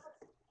rob the...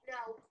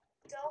 No,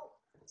 don't.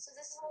 So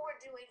this is what we're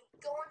doing.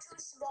 Go into a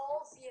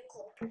small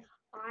vehicle.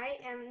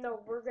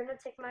 No, we're gonna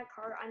take my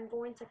car. I'm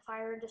going to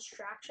fire a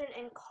distraction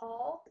and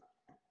call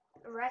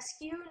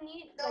rescue.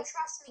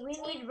 Trust me. We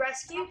need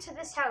rescue to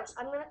this house.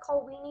 I'm gonna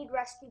call we need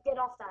rescue. Get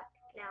off that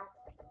now.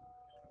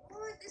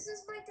 What? This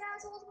is my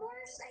dad's old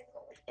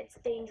motorcycle. It's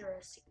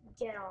dangerous.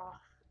 Get off.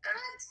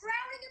 I'm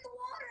drowning in the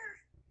water.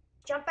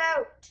 Jump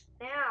out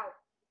now.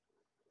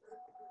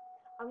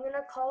 I'm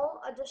gonna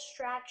call a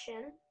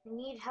distraction.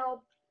 Need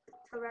help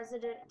to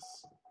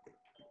residence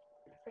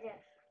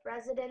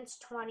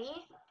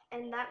 20,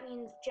 and that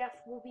means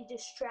Jeff will be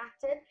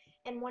distracted,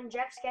 and when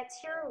Jeff gets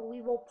here,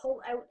 we will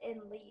pull out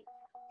and leave.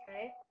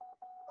 Okay?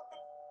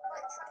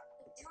 But trust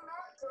me, do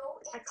not go.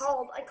 I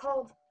called.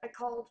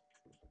 Go.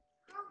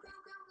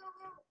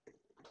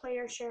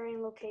 Player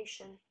sharing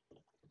location.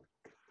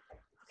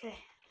 Okay,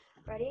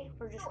 ready?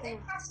 We're just gonna.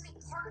 And trust me,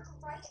 park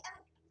right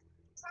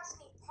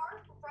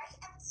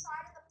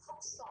outside of the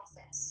post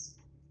office.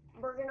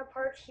 We're gonna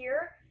park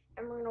here,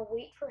 and we're gonna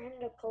wait for him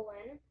to pull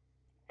in,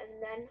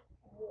 and then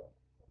we'll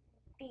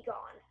be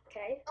gone.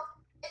 Okay?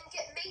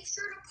 And make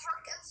sure to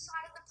park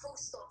outside of the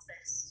post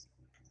office.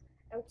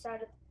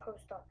 Outside of the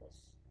post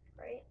office,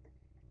 right?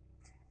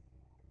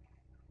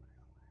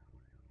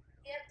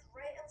 Yep,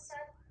 right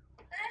outside.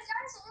 That's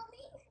our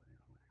zombie.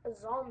 A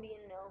zombie?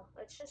 No,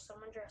 it's just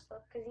someone dressed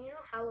up. Cause you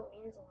know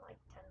Halloween's in like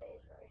 10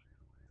 days, right?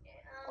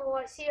 Yeah. Oh,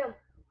 I see him.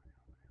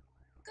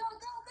 Go.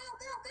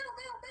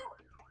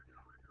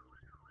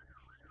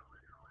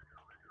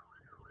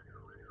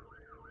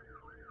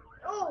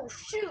 Oh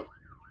shoot!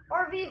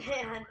 RV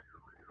van.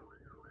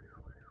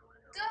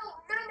 Go.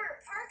 Remember,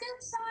 park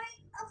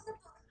outside of the.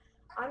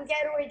 I'm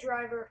getaway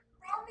driver.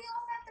 Drop me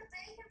off at the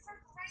bank and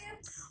park right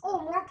outside. Oh,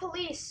 more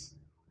police!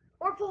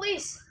 More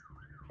police!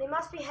 They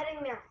must be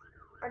heading there.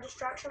 Our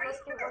distraction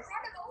must be working.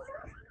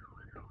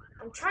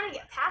 I'm trying to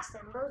get past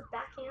them. Bro's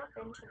backing up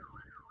into me.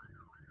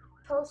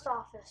 Post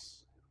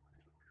office.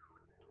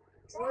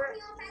 Drop me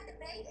off at the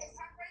bank and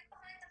park right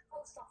behind the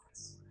post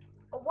office.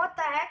 What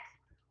the heck?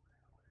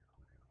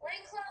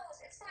 Lane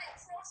closed. It's fine.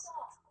 Cross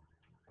off.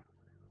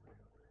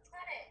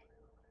 Cut it.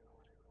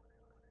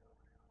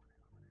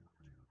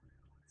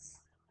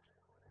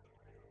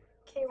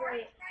 Okay,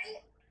 wait.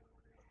 Right.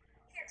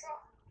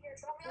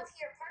 Drop me off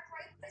here. Park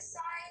right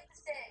beside the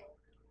thing.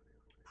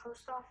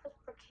 Post office,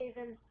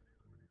 Brookhaven,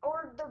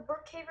 or the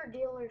Brookhaven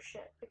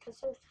dealership,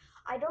 because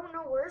I don't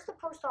know, where's the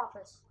post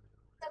office?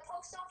 The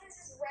post office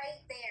is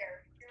right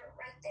there. You're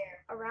right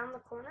there. Around the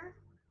corner?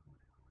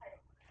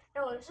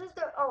 No, this is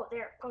there,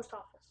 post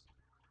office.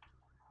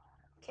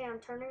 Okay, I'm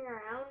turning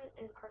around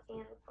and parking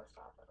in the post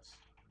office.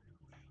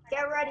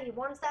 Get ready.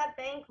 Once that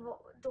bank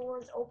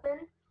doors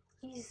open,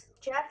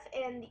 Jeff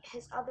and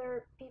his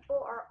other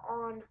people are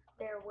on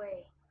their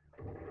way.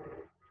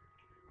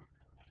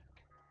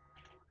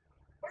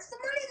 Where's the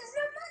money? There's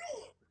no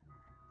money.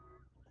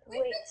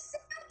 We've been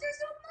set up. There's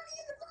no money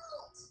in the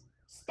vault.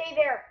 Stay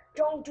there.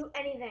 Don't do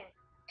anything.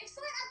 It's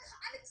fine.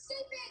 I'm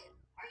escaping.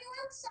 Are you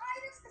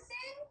outside of the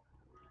thing?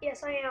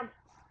 Yes, I am.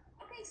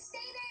 Okay, stay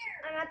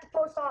there. I'm at the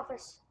post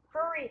office.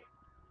 Hurry.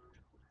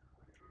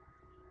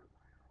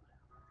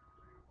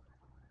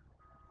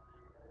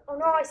 Oh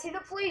no, I see the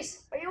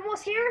police. Are you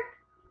almost here?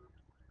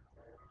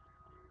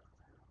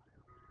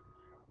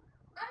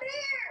 I'm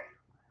here.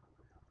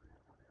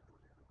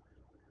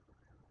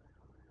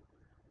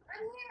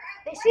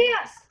 They see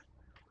us.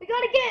 We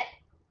gotta get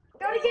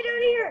out of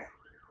here.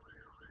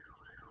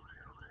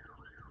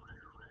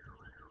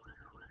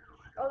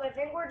 Oh, I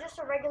think we're just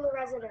a regular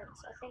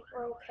residence. I think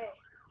we're okay.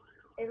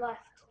 They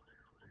left.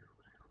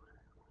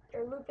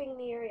 They're looping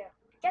the area.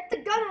 Get the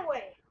gun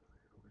away.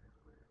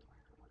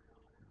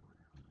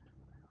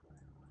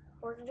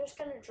 We're just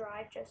gonna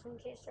drive just in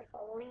case they're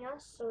following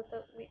us, so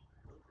that we.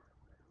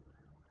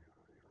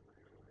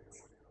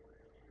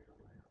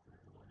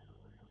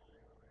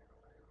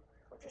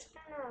 We're just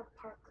gonna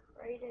park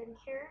right in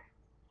here.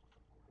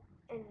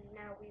 And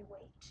now we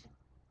wait.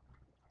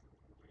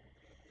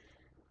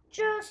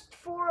 Just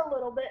for a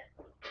little bit.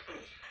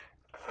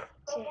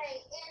 Okay,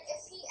 and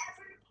if he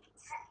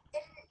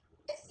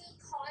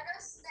caught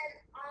us,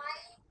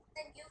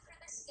 then you can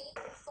escape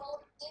and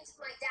fall into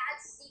my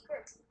dad's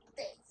secret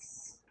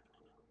base.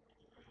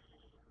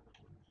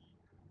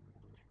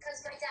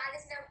 Because my dad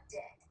is now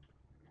dead.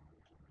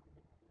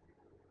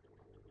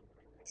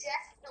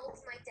 Jeff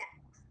killed my dad.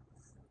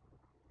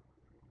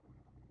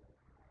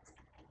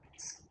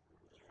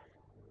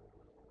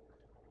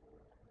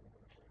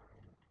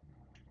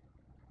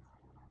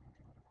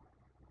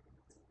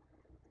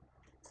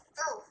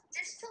 Oh,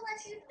 just to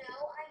let you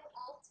know, I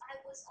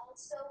was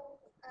also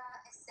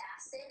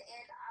assassin,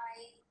 and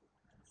I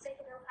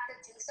figured out how to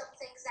do some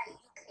things that you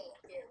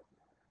can't do.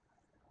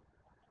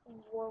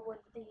 What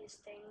would these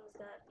things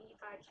that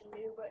I can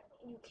do, but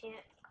you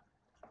can't?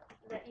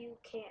 That you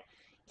can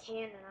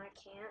and I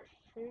can't.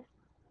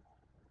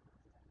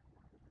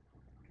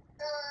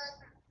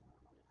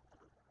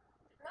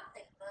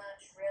 Nothing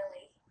much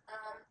really.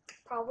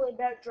 Probably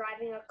about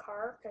driving a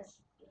car,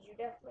 because you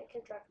definitely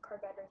could drive a car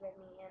better than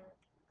me, and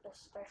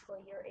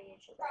especially your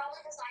age.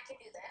 Probably because I can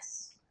do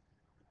this.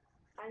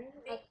 I'm In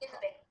the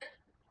basement.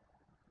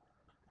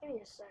 Give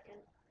me a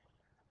second.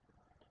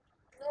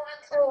 No,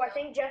 Oh, I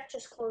think Jeff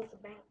just closed the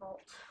bank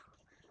vault.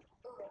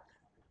 Ooh.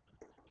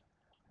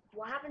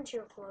 What happened to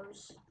your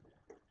clothes?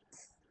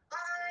 I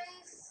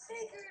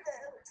figured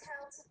out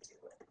how to do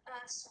it.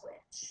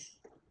 Switch.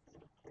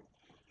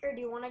 Here, do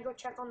you want to go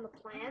check on the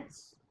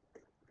plants?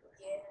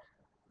 Yeah.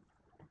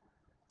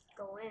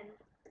 Go in.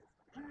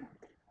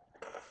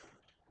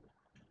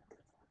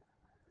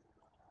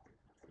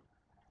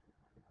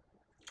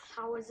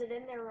 How is it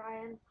in there,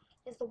 Ryan?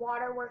 Is the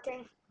water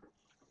working?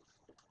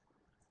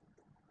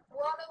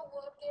 Water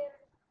working.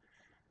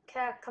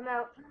 Okay, come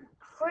out.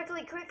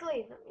 Quickly,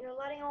 quickly! You're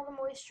letting all the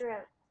moisture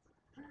out.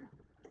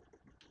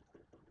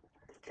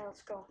 Okay,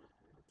 let's go.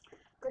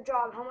 Good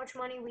job. How much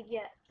money we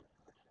get?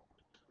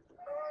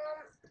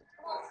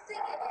 Well, thing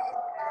is,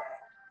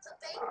 the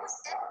bank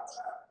was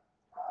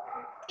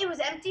empty. It was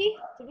empty?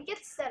 Did we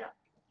get set up?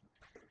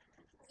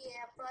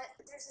 Yeah, but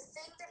there's a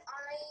thing that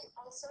I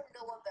also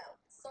know about.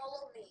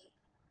 Follow me.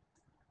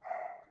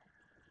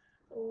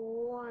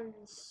 One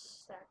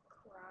sec,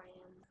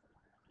 Ryan.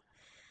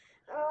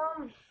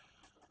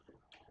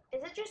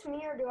 Is it just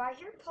me or do I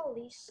hear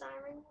police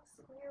sirens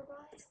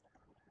nearby?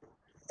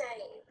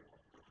 Same.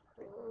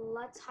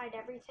 Let's hide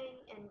everything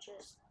and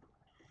just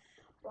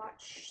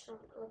watch some.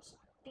 Let's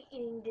be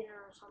eating dinner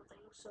or something.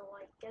 So,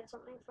 like, get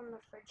something from the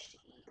fridge to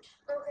eat.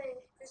 Okay,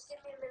 just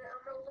give me a minute.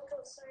 I'm gonna look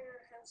outside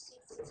our house, see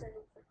if there's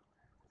anything.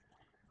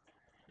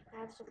 I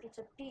have some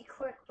pizza. Be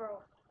quick,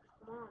 bro.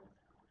 Come on.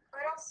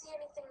 I don't see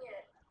anything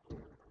yet.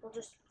 We'll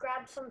just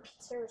grab some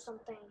pizza or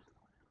something.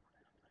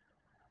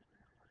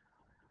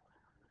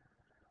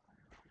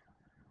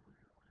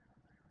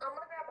 I'm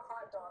gonna grab a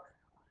hot dog.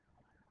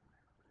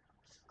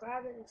 Just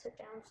grab it and sit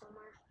down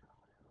somewhere.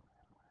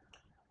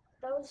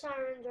 Those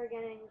sirens are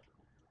getting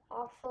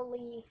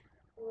awfully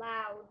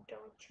loud,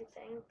 don't you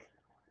think?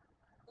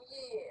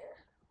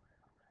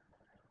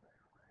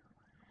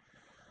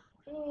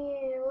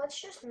 Yeah, let's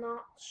just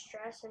not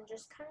stress and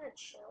just kind of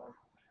chill.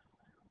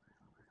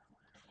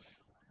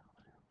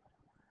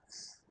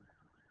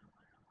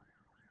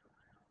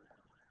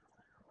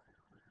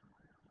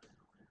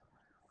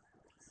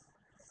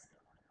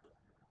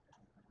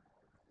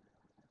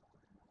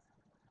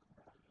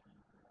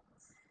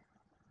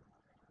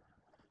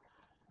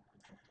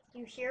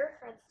 You here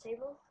at the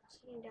table,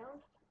 sitting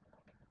down?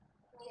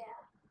 Yeah.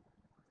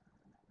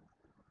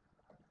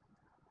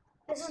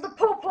 This is the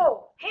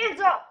popo! Hands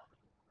up!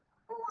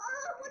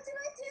 What did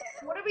I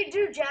do? What did we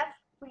do, Jeff?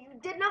 We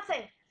did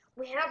nothing.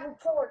 We have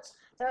reports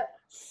that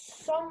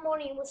some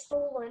money was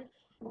stolen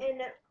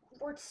and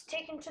we're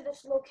taken to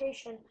this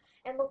location,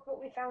 and look what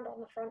we found on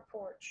the front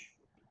porch.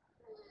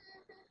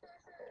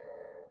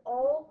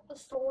 All the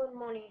stolen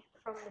money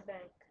from the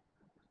bank.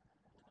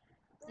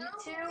 No,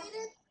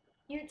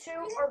 You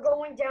two are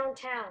going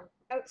downtown,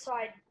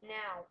 outside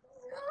now.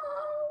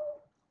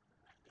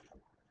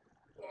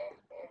 No.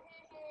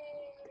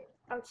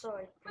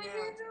 Outside My now.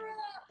 hands are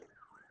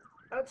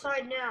up.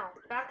 Outside now.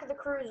 Back of the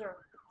cruiser.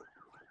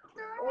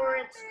 Or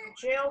it's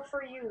jail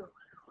for you.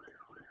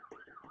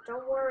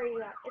 Don't worry,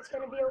 it's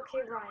gonna be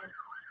okay, Ryan.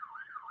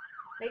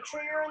 Make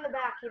sure you're in the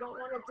back. You don't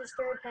want to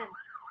disturb him.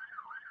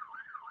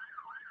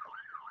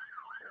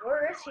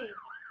 Where is he?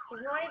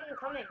 He's not even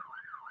coming.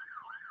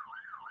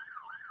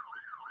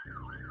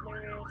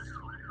 There he is.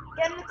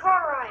 Get in the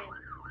car, Ryan.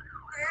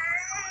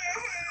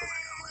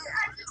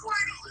 I just want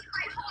to eat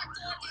my hot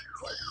dog in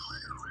peace.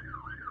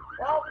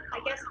 Well, I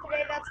guess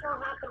today that's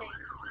not happening.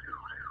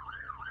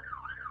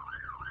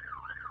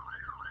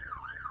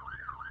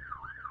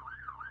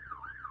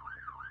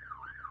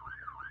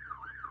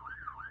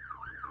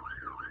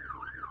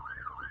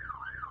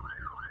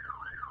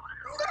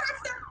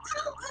 That's the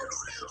Popo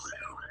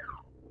station.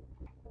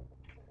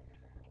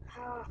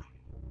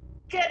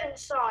 Get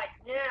inside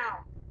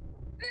now.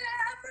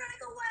 I'm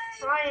running away.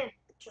 Ryan,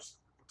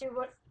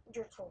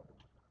 You're told.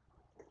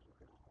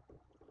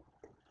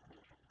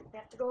 You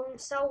have to go and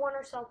sell 1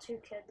 or sell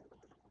 2, kid.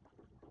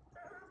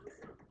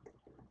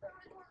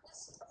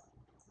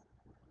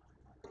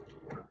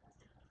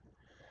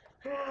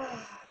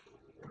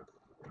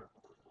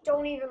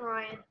 Don't even,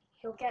 Ryan.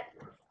 He'll get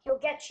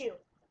you.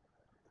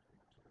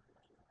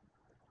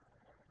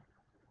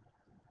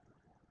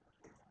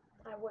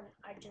 I wouldn't.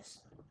 I'd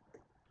just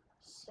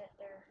sit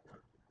there.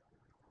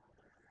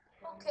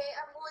 Okay,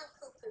 I'm going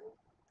poo-poo.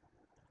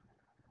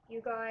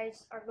 You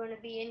guys are going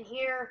to be in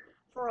here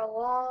for a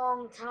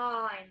long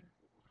time.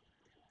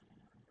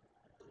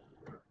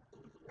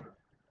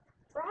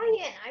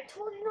 Ryan, I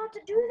told you not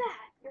to do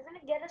that. You're going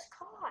to get us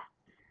caught.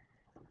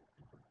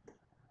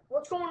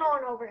 What's going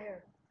on over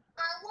here?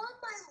 I want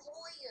my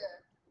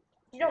lawyer.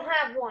 You don't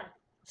have one.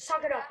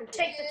 Suck it up and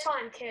take the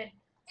time, kid.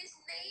 His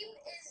name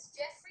is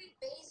Jeffrey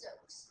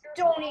Bezos.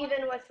 Don't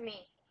even with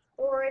me,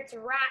 or it's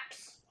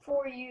raps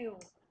for you.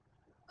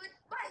 But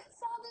my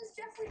father's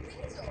Jeffrey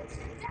Bezos.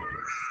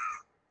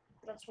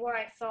 That's what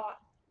I thought.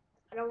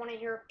 I don't want to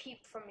hear a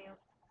peep from you.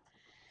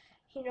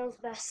 He knows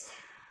best.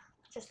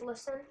 Just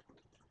listen.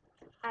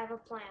 I have a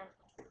plan.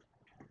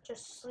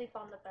 Just sleep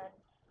on the bed.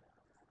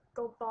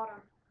 Go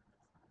bottom.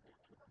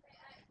 Okay,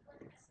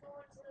 let's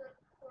go into the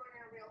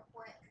corner real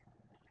quick.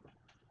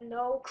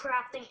 No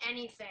crafting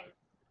anything.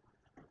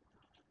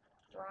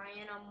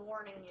 Ryan, I'm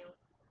warning you.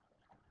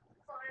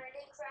 Fine, I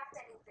didn't craft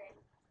anything.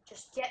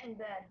 Just get in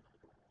bed.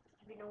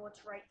 You know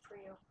what's right for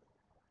you.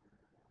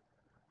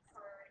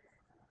 Fine.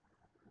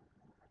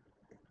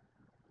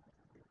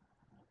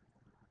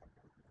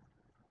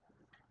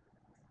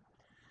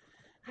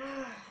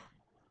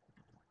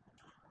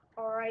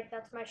 Alright,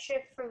 that's my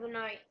shift for the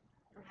night.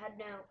 I'm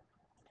heading out.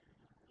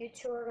 You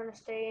two are gonna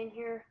stay in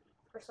here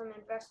for some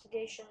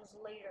investigations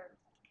later.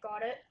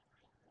 Got it?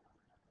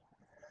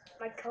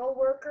 My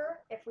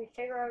co-worker, if we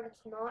figure out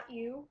it's not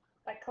you,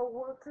 my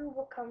co-worker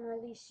will come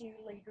release you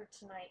later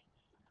tonight.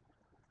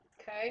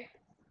 Okay?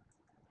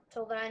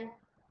 Till then,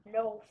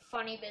 no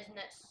funny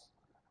business.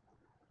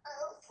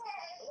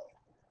 Okay.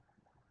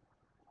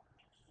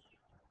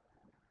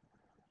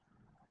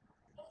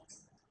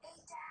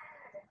 Hey,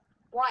 Dad.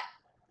 What?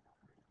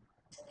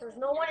 There's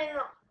no one in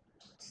the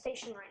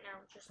station right now.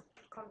 Just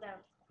calm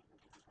down.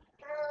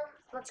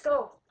 Let's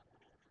go.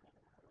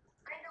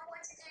 I know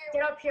what to do.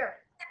 Get up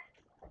here.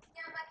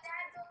 Yeah, my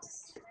dad built a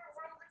secret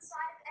room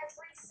inside of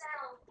every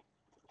cell.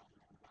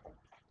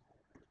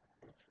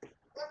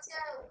 Let's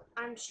go.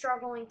 I'm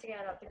struggling to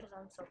get up because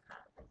I'm so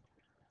fat.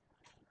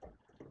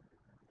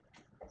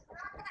 It's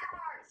not that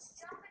hard. Just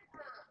jump and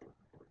run.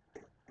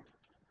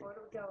 Where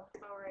do we go?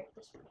 Alright,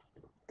 this way.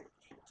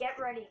 Get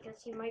ready,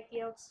 because he might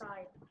be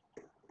outside.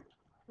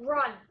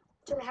 Run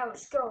to the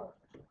house. Go.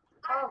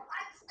 Oh,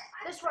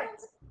 this way.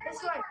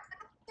 This way.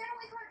 Get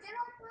away, car. Get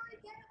away,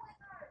 get away,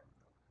 car.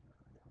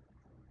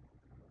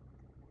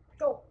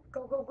 Go.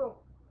 Go, go,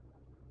 go.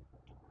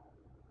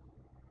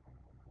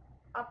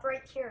 Up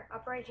right here.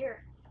 Up right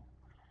here.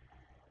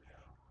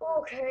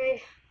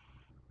 Okay.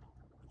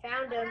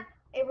 Found him.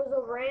 It was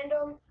a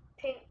random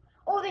pink.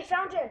 Oh, they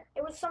found him.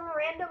 It was some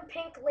random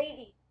pink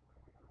lady.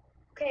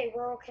 Okay,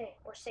 we're okay.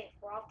 We're safe.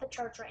 We're off the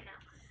charts right now.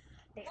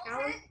 They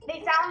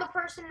found the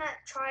person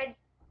that tried.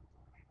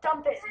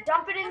 Dump it.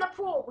 Dump it in the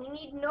pool. We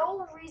need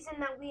no reason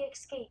that we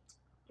escaped.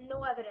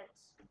 No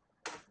evidence.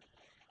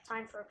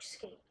 Time for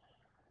escape.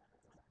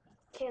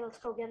 Okay, let's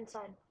go get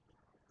inside.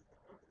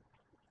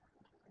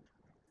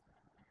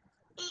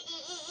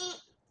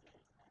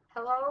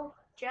 Hello,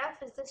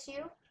 Jeff? Is this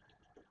you?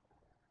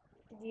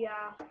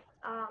 Yeah.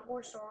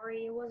 We're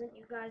sorry. It wasn't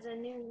you guys.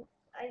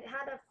 I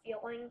had a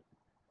feeling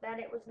that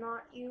it was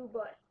not you,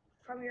 but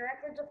from your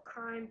records of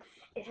crime,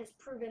 it has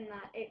proven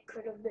that it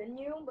could have been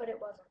you, but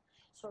it wasn't.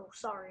 So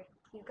sorry.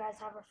 You guys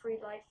have a free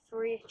life,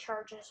 free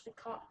charges. We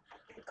caught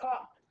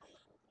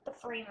the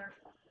framer.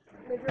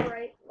 Live your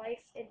right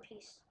life in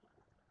peace.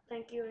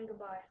 Thank you and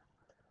goodbye.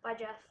 Bye,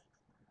 Jeff.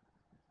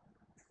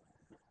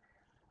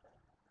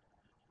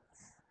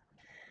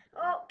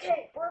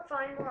 Okay, we're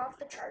fine. We're off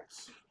the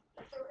charts.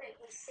 Okay,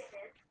 we sit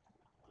in.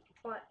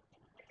 What?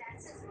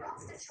 That's it. We're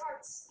off the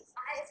charts.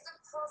 I have the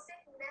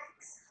perfect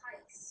next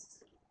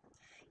heist.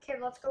 Okay,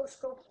 let's go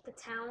scope the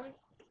town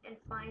and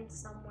find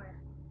somewhere.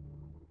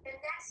 The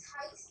next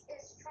heist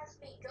is, trust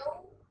me,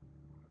 go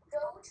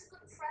to the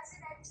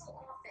presidential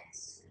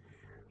office.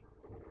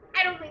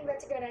 I don't think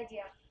that's a good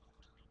idea.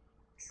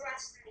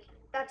 Trust me.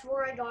 That's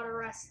where I got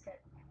arrested.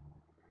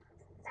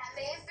 That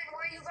may have been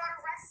where you got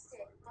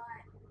arrested,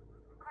 but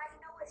I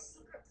know a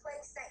secret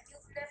place that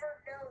you've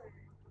never known.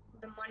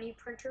 The money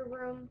printer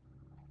room?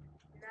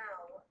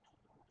 No.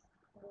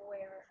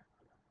 Where?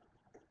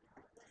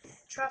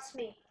 Trust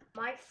me,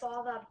 my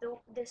father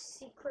built this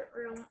secret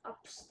room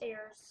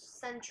upstairs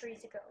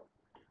centuries ago.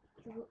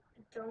 You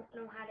don't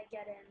know how to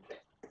get in.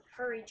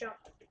 Hurry, jump.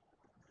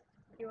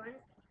 You in?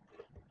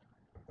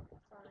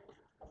 Fine.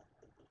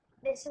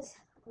 This is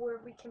where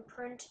we can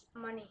print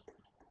money.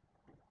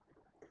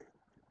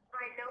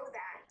 I know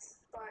that,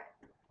 but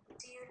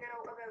do you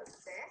know about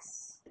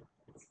this?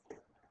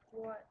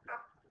 What?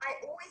 I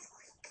always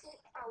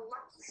keep a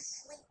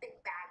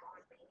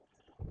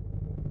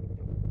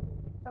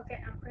Okay,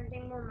 I'm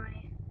printing more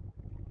money.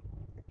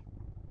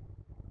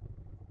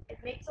 It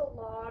makes a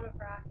lot of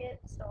racket,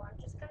 so I'm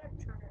just gonna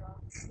turn it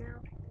off now.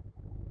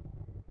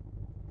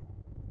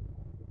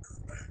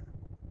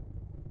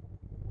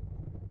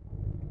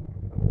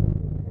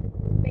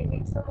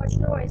 Making so much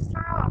noise.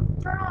 Turn it off.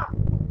 Turn it off.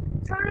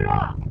 Turn it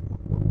off.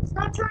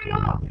 Stop turning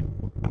off.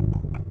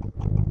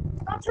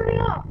 Stop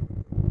turning off.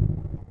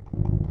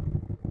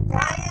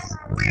 Ryan,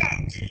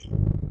 rich.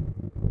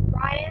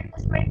 Ryan,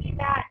 this might be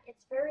bad.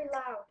 It's very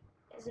loud.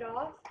 Is it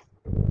off?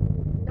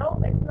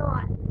 Nope, it's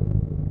not.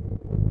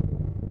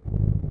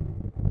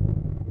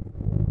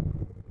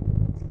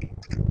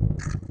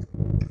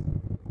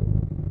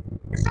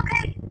 It's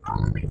okay.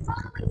 Follow me,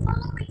 follow me,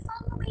 follow me,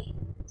 follow me.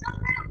 Jump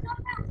out,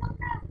 jump out,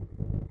 jump out.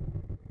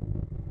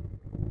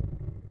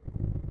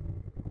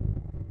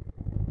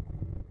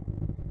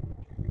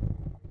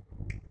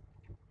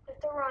 We have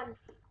to run.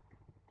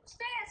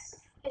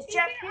 Stairs. Is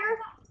Jeff here?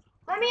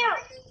 Let me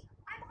out.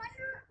 I'm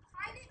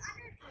hiding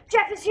under.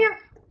 Jeff is here.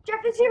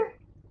 Jeff is here.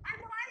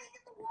 I'm hiding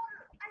in the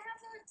water. I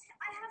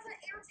have an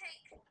air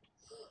tank.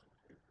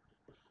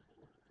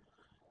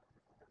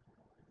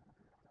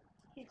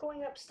 He's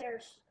going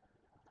upstairs.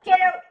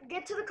 Get out.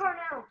 Get to the car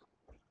now.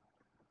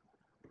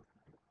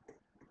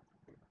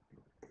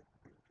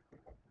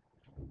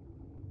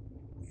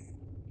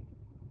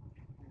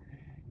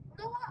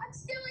 No, I'm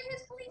stealing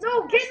his police.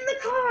 No, get in the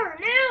car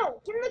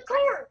now. Get in the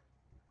car.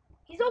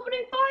 He's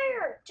opening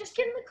fire. Just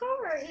get in the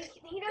car.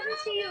 He doesn't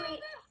see you.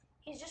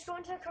 He's just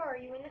going to the car. Are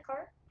you in the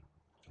car?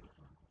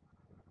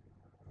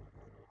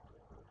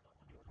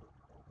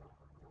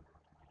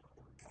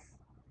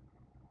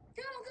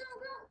 Go, go,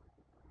 go.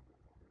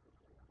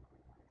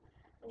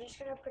 I'm just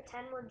gonna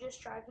pretend we're just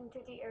driving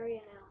through the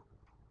area now.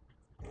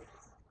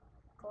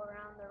 Go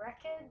around the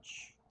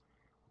wreckage.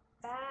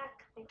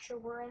 Back. Make sure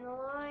we're in the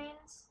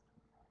lines.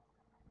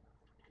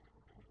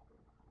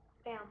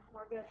 Bam.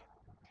 We're good.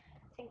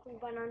 I think we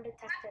went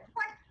undetected.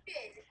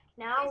 Question.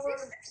 Now Is we're...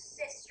 this your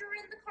sister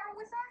in the car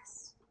with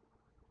us?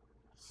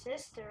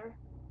 Sister?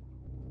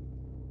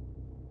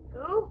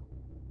 Who?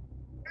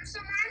 There's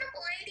some random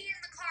lady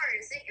in the car.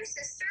 Is it your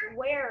sister?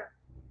 Where?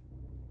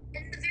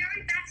 In the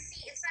very back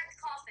seat inside the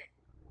coffin.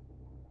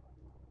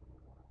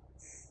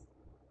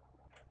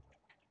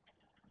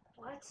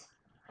 What?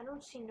 I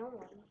don't see no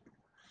one.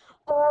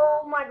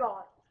 Oh my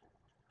god.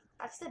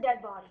 That's the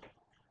dead body.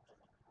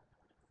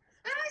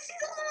 Ah,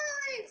 she's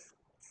alive!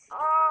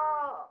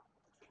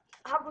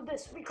 How about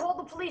this? We call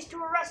the police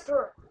to arrest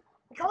her.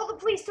 We call the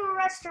police to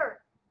arrest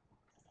her.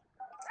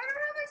 I don't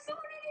have my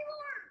phone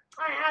anymore.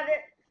 I have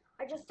it.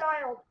 I just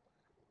dialed.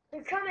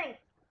 They're coming.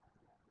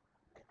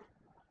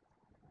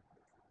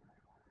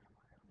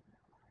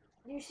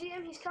 Do you see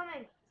him? He's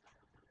coming.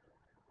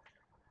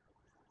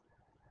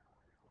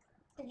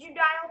 Did you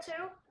dial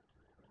too?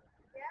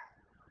 Yeah.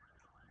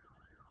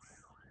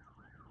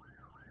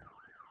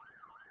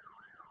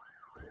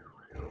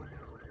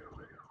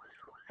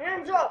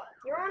 Hands up!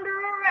 You're under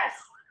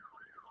arrest!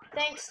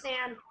 Thanks,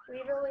 Stan.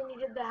 We really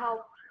needed the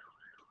help.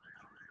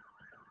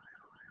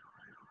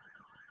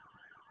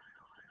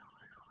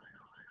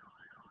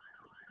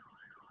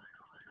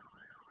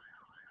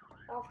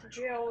 Off to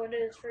jail it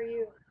is for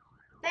you.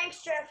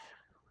 Thanks, Jeff.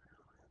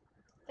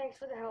 Thanks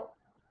for the help.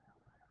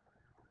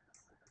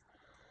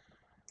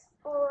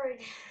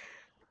 Alright.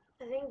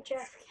 I think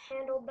Jeff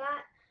handled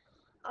that.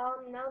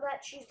 Now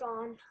that she's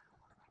gone,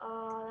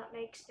 that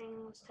makes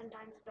things 10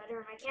 times better.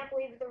 And I can't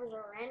believe there was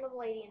a random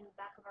lady in the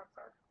back of our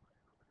car.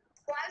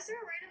 Why is there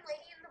a random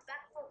lady in the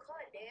back of a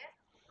car, Dad?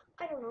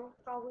 I don't know.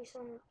 Probably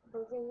some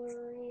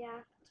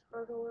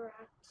burglar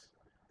act.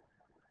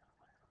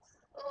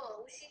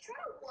 Oh, she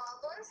tried to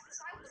rob us? Because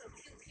I would have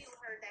pew-pew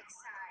her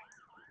next time.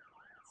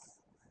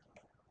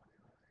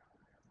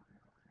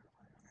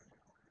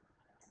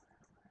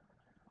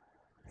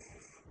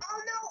 Oh,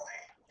 no!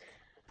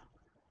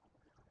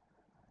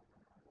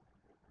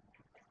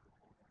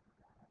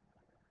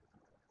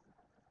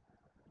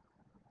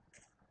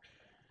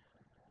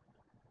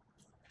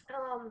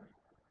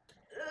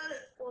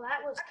 Well,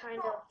 that was kind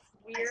of I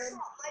weird.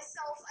 shot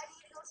myself. I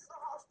need to go to the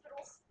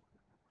hospital.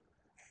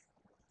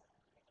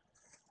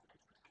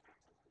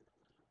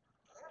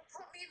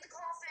 Put me in the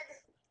coffin.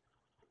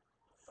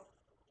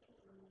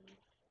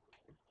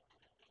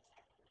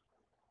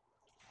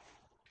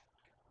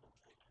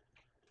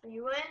 Are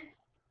you in?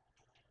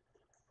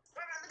 I'm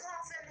in the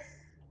coffin.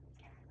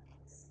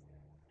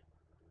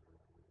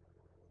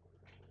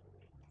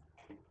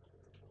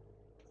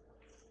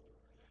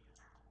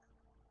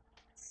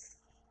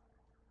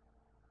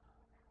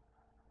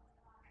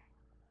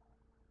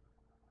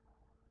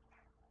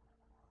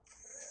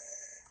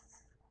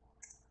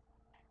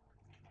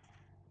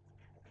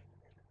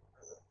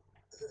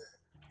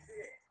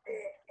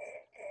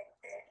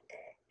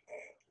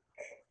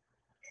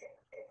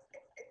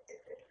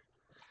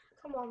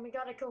 Come on, we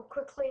gotta go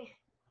quickly.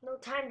 No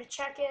time to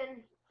check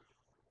in.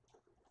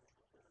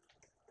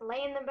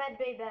 Lay in the bed,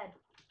 baby.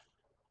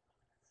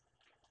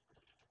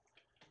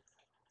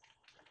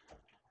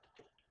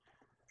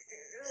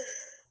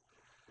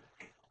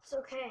 It's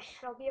okay.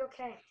 It'll be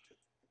okay.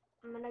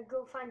 I'm gonna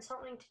go find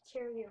something to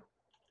cure you.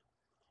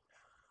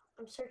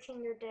 I'm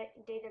searching your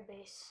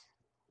database.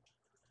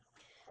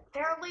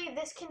 Apparently,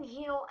 this can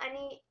heal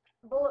any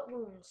bullet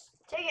wounds.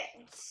 Take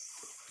it.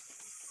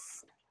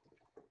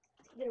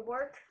 Did it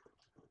work?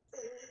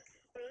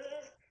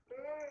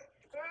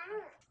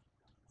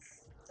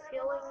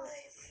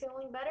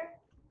 Feeling better?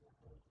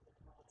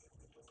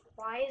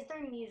 Why is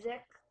there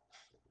music?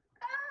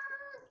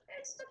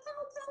 It's the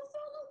Popo,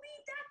 follow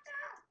me,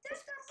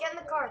 Just get in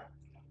the car.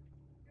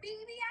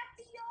 Meet me at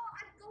the yacht.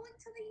 I'm going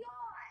to the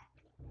yacht.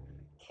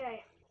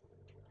 Okay.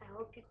 I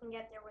hope you can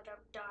get there without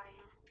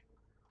dying.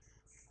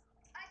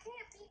 I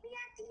can't. Meet me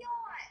at the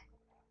yacht.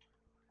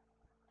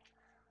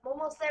 I'm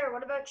almost there.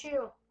 What about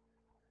you?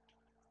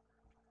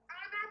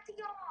 I'm at the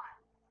yacht.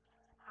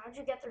 How'd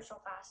you get there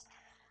so fast?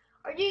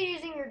 Are you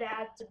using your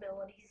dad's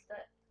abilities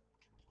that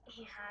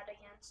he had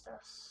against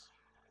us?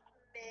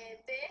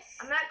 Maybe.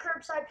 I'm at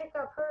curbside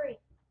pickup. Hurry.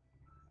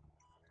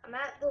 I'm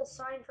at the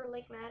sign for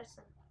Lake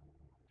Madison.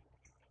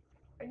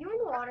 Are you in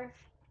the water?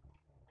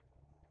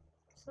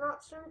 It's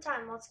not swim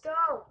time. Let's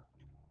go.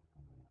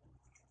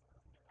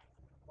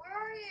 Where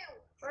are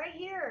you? Right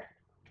here.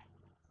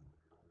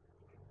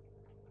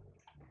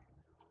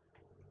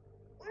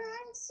 Where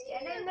I don't see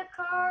Get you. in the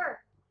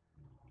car.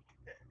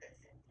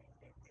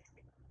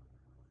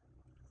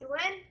 You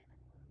in?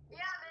 Yeah,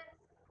 man.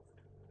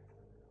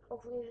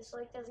 Hopefully this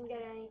lake doesn't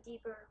get any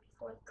deeper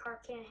before the car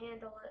can't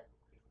handle it.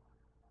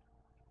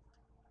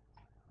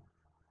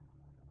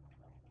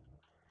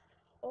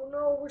 Oh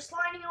no, we're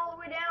sliding all the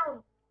way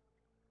down.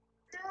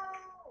 No.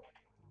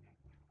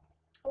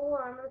 Hold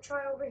on, I'm gonna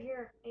try over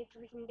here. Maybe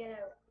we can get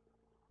out.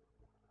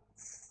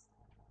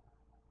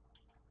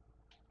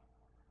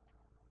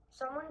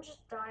 Someone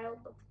just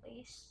dialed the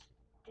police.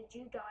 Did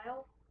you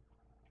dial?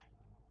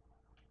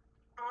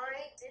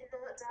 I did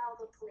not dial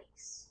the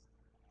police.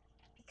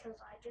 Because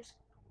I just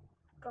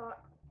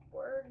got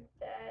word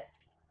that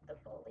the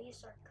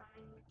police are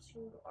coming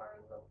to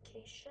our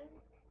location.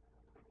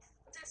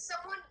 Did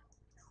someone...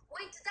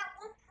 Wait, did that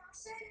one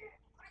person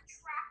put a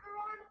tracker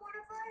on one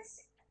of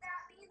us?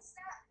 That means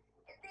that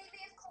they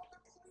may have called the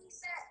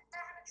police that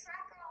had a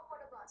tracker on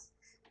one of us.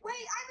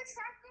 Wait, I have a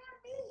tracker on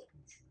me.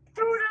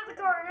 Throw it out of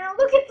the car now.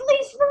 Look at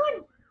police,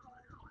 run!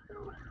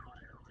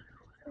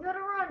 We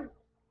gotta run.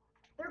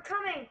 They're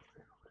coming.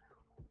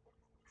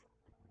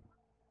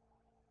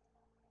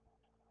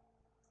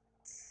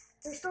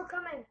 They're still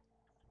coming.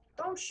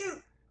 Don't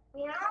shoot.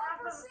 We have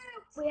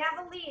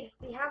a lead.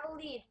 We have a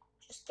lead.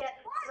 Just get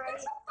ready.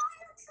 There's a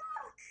fire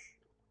truck.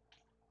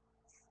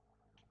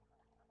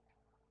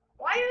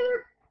 Why are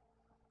there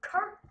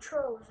cart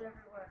trolls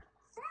everywhere?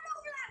 Run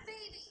over that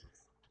baby.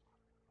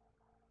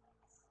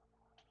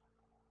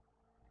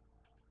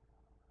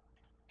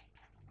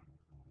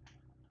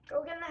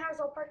 Go get in the house.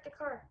 I'll park the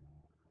car.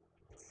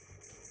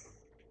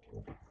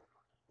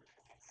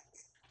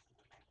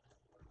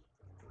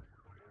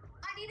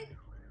 I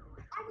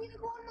need to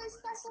go in my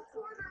special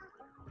corner.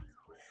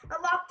 I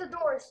locked the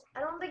doors. I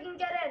don't think he can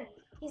get in.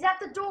 He's at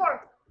the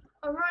door.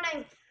 I'm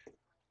running.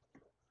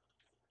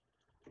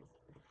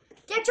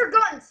 Get your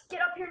guns.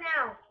 Get up here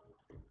now.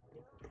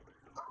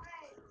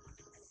 Okay.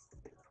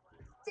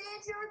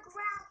 Stand your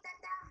ground,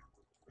 Dada.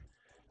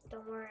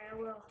 Don't worry, I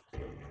will.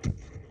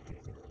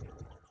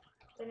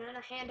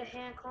 Banana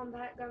hand-to-hand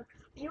combat gun.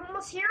 You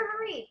almost here?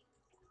 Hurry.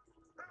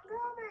 I'm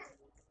coming.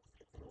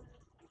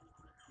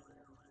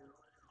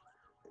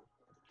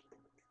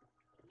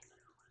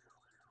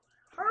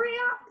 Hurry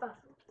up.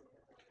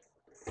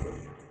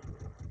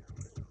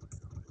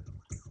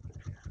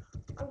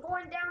 I'm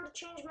going down to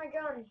change my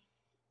gun.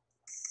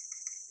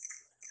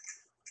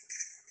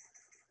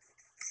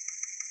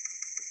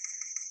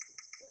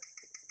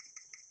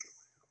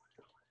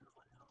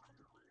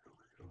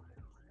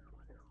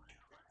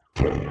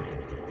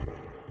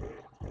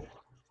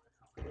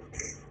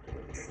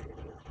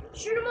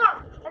 Shoot him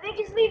up! I think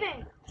he's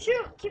leaving.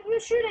 Shoot! Keep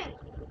shooting.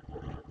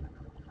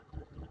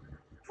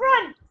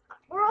 Run!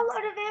 We're all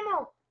out of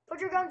ammo. Put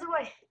your guns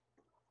away.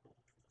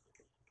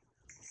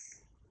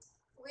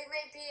 We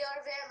may be out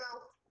of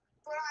ammo,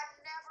 but I'm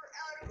never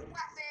out of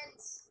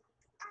weapons.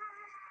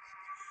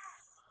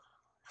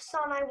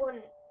 Son, I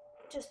wouldn't.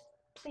 Just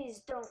please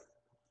don't.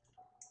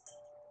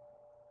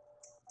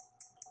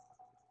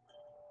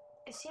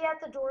 Is he at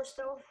the door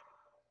still?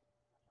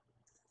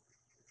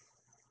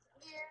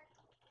 Yeah.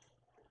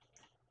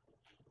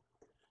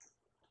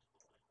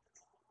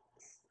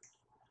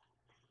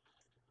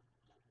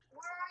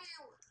 Where are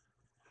you?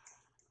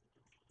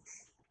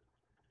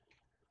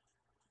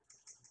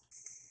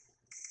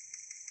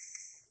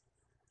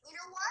 You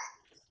know what?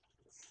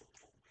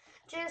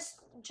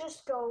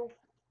 Just go.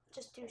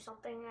 Just do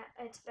something.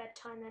 It's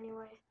bedtime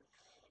anyway.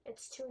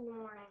 It's 2 in the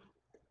morning.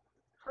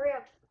 Hurry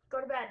up.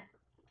 Go to bed.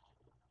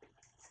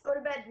 Go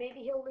to bed. Maybe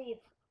he'll leave.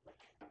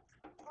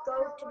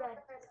 Go to bed.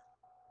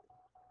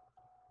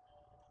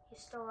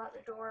 He's still at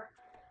the door.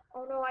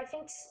 Oh no, I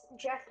think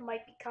Jeff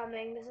might be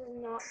coming. This is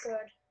not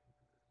good.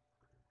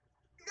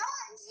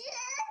 Not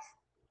yet.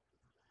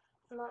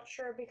 I'm not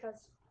sure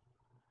because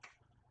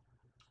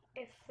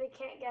If they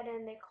can't get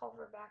in, they call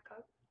for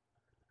backup.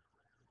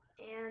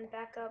 And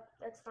backup,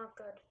 that's not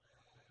good.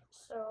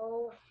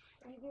 So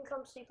you can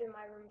come sleep in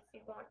my room if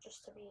you want,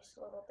 just to be a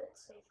little bit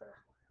safer.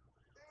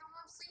 No,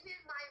 I'm sleeping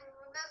in my room.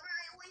 Remember,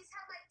 I always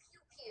have my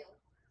pew-pew.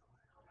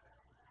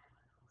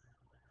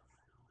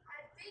 I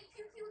have big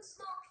pew-pew and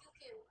small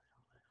pew-pew.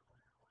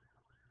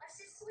 Let's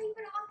just sleep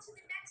it off to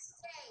the next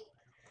day.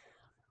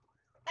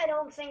 I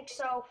don't think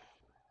so.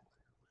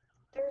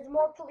 There's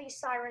more police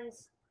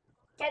sirens.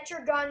 Get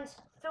your guns,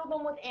 fill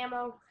them with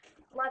ammo.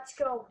 Let's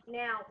go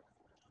now.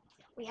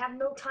 We have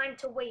no time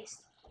to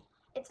waste.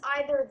 It's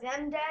either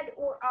them dead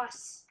or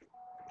us.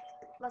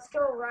 Let's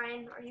go,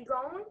 Ryan. Are you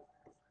going?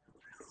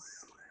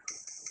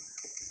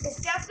 Is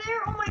Jeff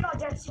there? Oh my god,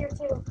 Jeff's here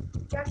too.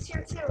 Jeff's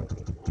here too.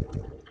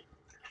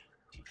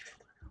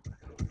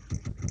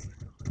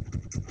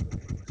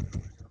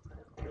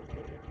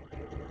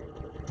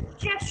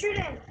 Jeff, shoot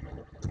him.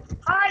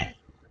 Hide.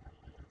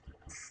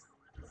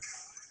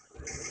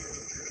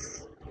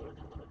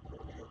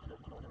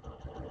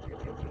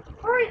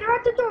 Hurry, they're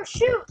at the door.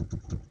 Shoot.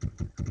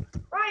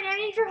 Ryan, I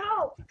need your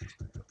help.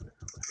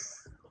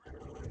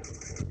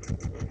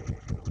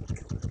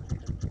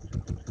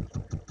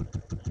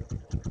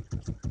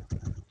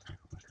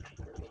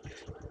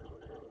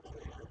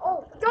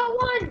 Oh, got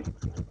one.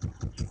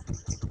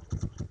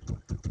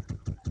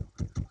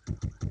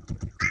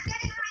 I'm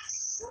getting my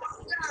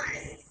shotgun.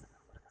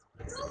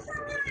 Go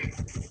for it.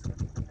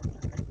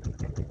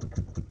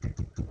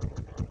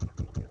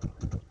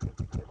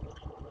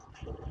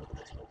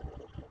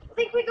 I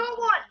think we got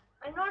one.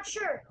 I'm not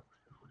sure.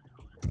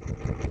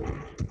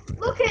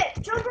 Look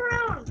it. Jump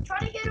around. Try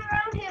to get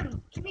around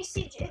him. Can we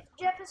see if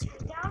Jeff is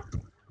down?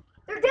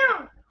 They're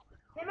down.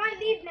 They might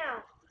leave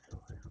now.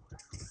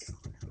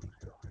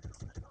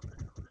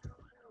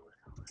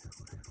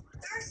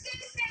 They're escaping.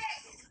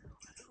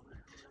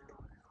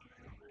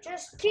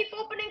 Just keep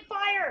opening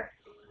fire.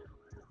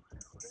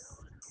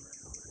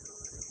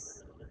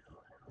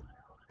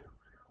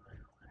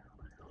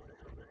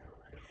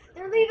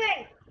 They're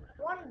leaving.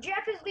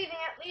 Jeff is leaving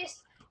at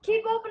least.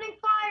 Keep opening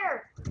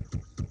fire.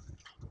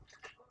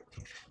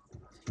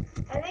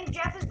 I think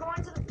Jeff is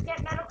going to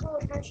get medical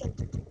attention.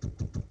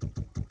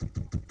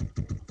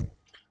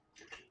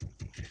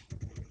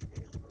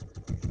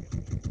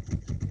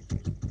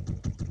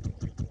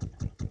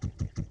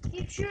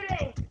 Keep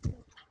shooting.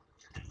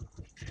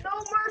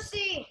 No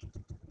mercy.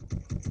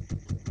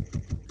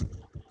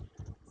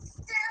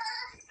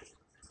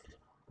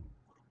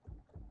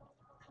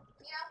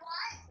 You know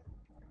what?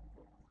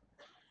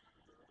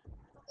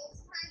 It's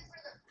time for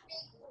the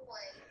big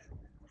boy.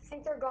 I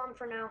think they're gone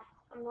for now.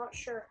 I'm not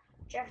sure.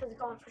 Jeff is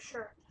gone for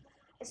sure.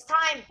 It's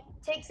time.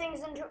 Take things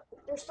into.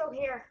 They're still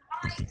here.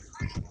 I put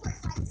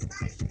my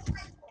sniper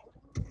rifle.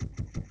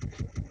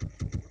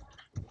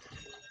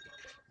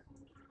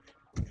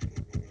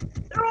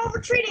 They're all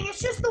retreating. It's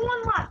just the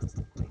one left.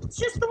 It's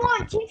just the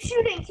one. Keep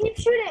shooting. Keep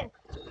shooting.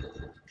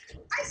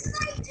 I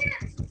sniped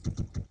him.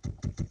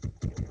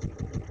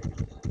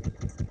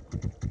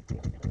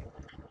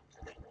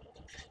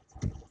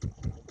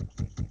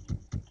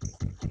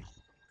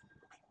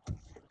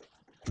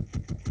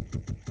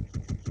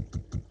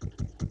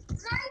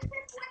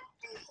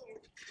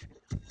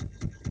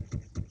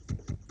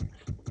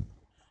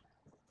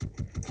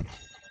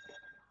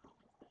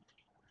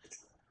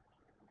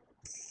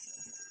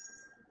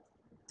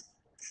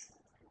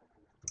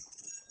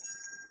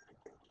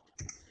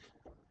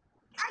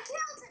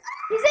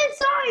 He's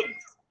inside.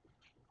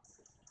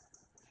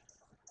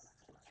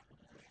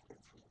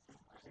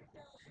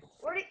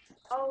 Where did?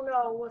 Oh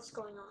no! What's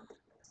going on?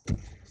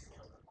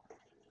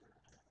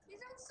 He's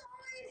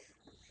outside.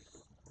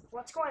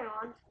 What's going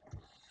on?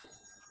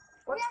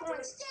 What's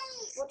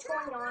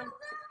going on?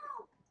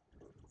 No.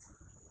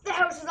 The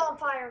house is on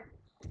fire.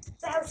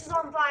 The house is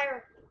on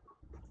fire.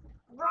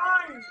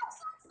 Run!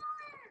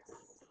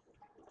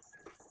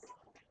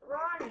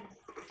 Run!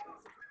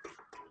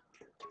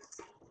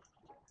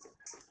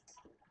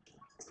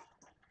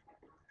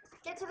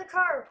 Get to the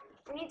car.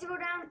 We need to go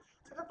down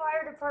to the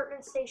fire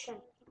department station.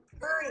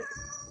 Hurry.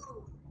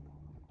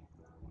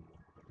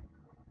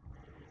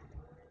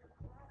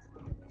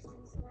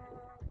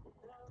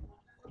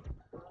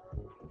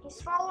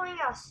 He's following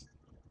us.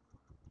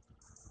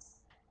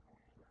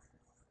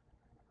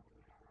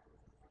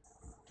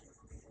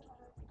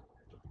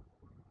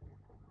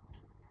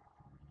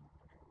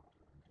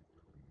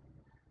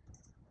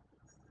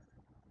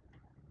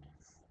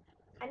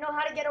 I know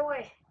how to get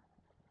away.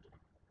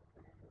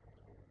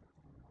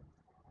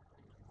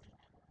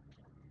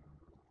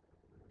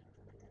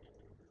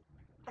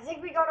 I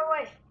think we got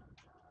away.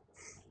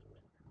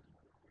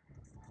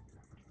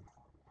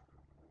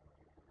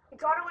 We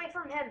got away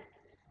from him.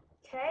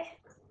 Okay?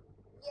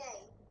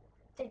 Yay.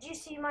 Did you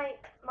see my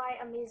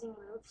amazing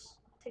moves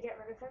to get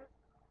rid of him?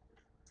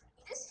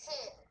 You just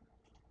hid.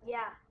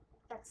 Yeah.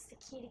 That's the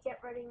key to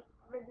get rid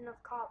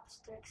of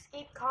cops. To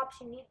escape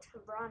cops, you need to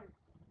run.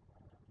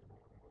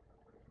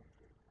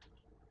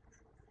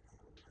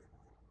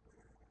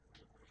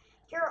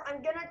 Here,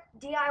 I'm gonna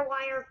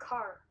DIY our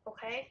car,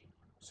 okay?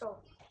 So,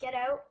 get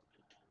out.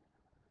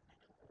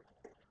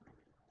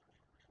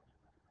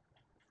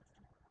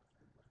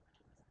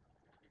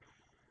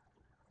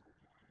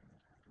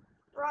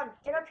 Run,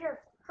 get up here.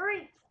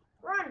 Hurry,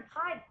 run,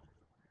 hide.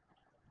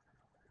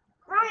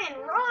 Ryan,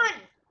 run!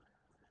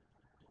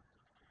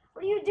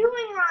 What are you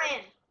doing,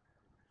 Ryan?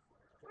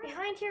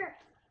 Behind here.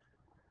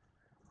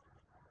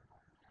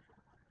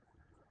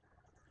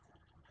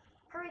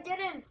 Hurry, get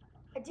in.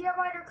 I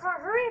DIY'd her car.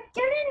 Hurry up,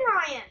 get in,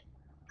 Ryan.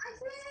 I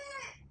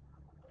can't.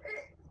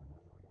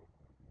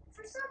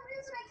 For some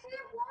reason, I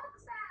can't walk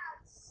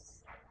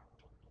fast.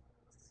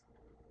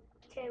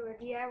 Okay, we're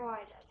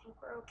DIY'd. I think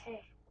we're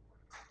okay.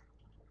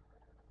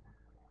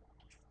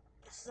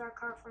 This is our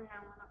car from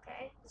now on,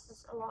 okay? This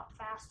is a lot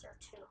faster,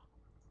 too.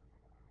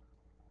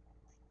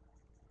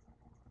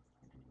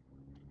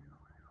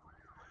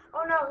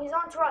 Oh no, he's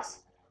on to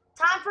us.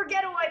 Time for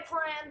getaway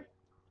plan.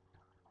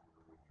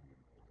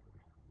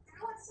 You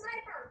know what,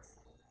 sniper?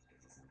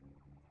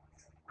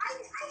 I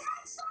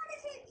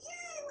headshotted him.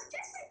 Yay!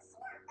 Just like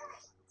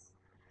Fortnite.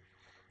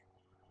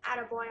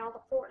 Attaboy, all the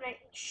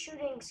Fortnite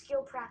shooting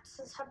skill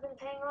practices have been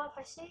paying off,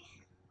 I see.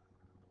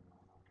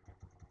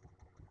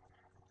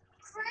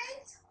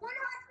 Great. 100.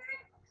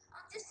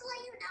 Just to let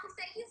you know,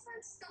 thank you for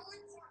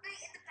installing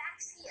Fortnite in the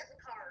backseat of the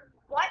car.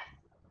 What?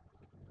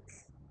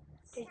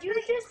 Did you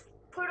just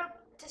put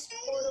up this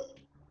photo?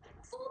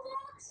 Full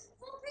box,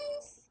 full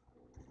piece.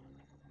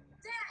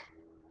 Dad.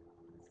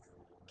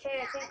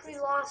 Okay, I think we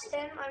lost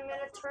him. I'm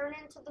gonna turn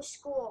into the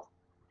school.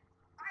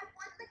 I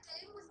won the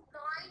game with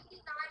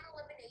 99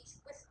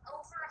 eliminations, with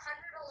over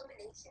 100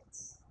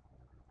 eliminations.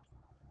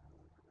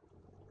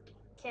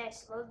 Okay, I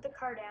slowed the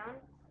car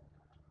down.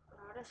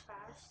 Not as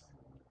fast.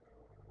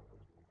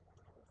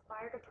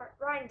 Fire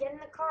department. Ryan, get in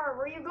the car.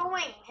 Where are you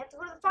going? You have to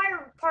go to the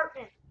fire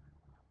department.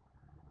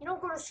 You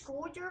don't go to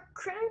school. You're a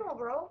criminal,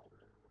 bro.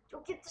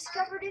 You'll get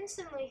discovered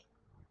instantly.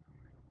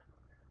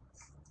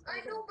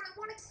 I know, but I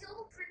want to kill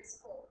the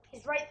principal.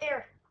 He's right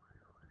there.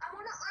 I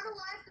want to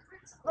unalive the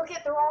principal. Look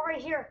at, they're all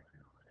right here.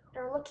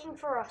 They're looking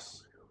for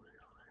us.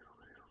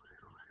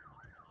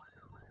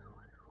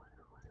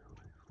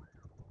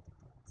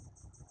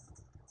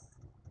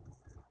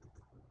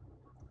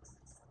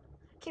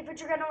 Okay, put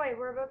your gun away.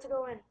 We're about to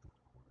go in.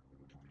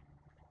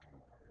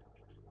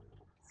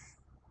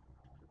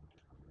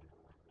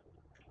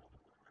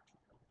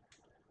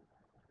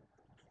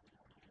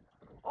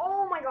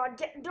 Oh my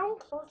god, don't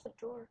close the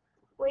door.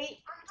 Wait.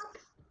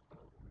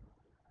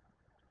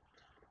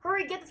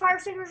 Hurry, get the fire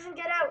extinguishers and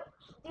get out.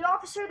 The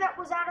officer that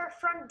was at our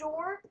front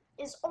door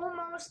is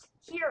almost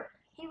here.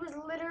 He was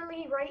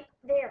literally right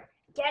there.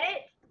 Get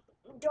it?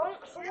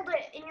 Don't hold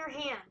it in your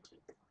hand.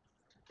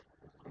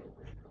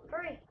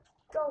 Hurry,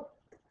 go.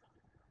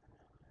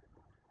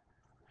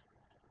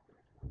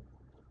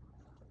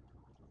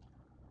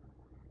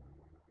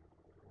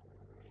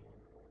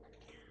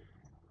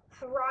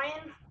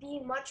 Ryan, be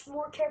much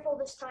more careful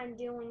this time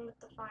dealing with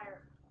the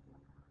fire.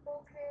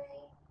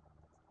 Okay.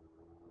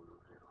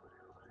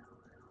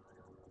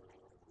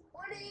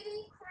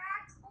 180,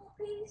 cracked, full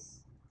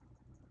piece.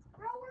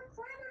 Bro, we're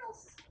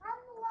criminals. Run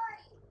the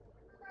light.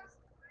 That's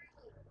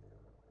great.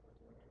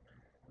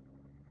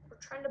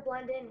 We're trying to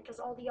blend in because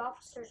all the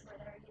officers were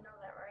there. You know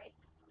that, right?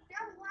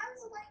 Yeah, why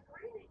was the light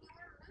green and you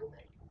were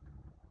moving?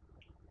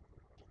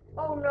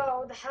 Oh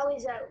no, the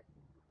heli's out.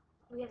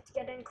 We have to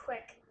get in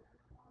quick.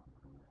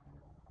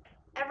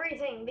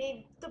 Everything.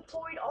 They've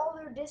deployed all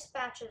their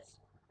dispatches.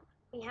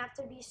 We have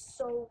to be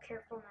so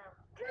careful now.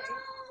 Okay?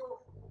 No!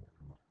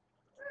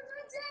 There's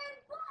a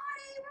dead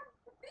body!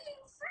 We're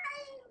being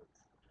framed!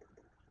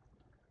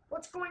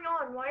 What's going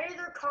on? Why are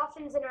there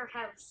coffins in our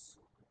house?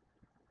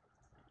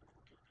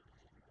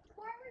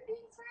 Why are we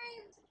being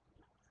framed?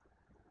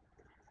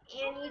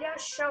 I need a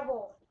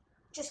shovel.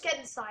 Just get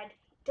inside.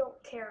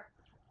 Don't care.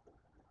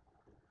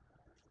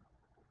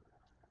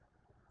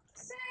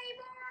 Save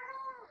our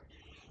home!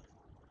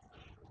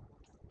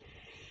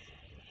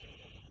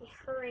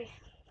 Hurry.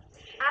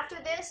 After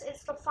this,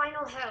 it's the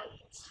final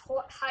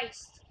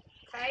heist.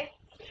 Okay?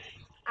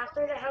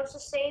 After the house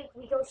is saved,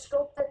 we go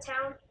scope the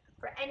town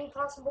for any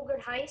possible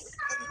good heists.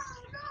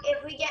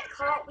 If we get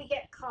caught, we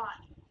get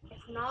caught.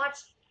 If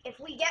not, if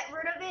we get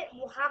rid of it,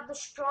 we'll have the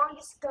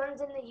strongest guns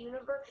in the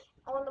universe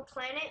on the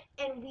planet,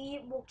 and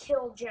we will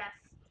kill Jeff.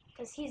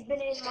 Because he's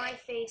been in my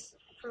face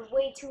for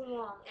way too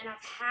long, and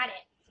I've had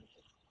it.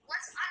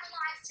 Let's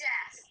unalive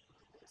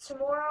Jeff.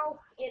 Tomorrow,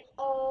 it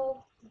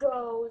all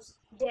goes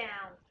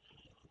down.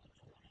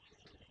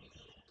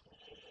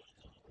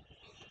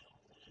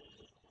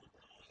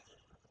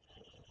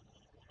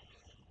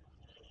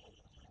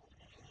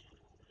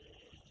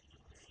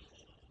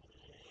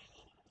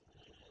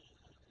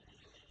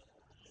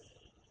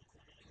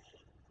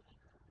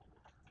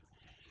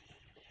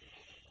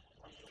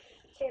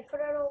 Okay,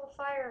 put out all the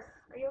fire.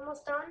 Are you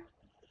almost done?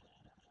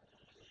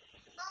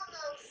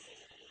 Almost.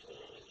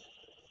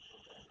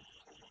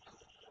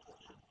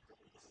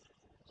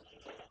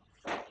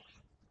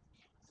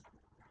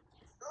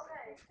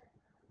 Okay.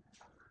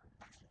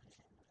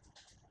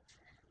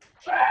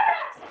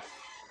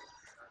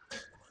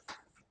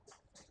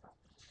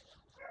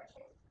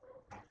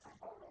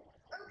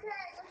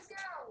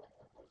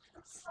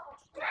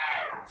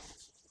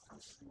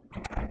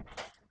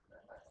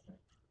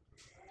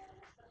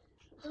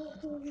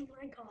 Oh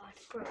my god,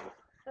 bro.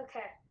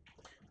 Okay,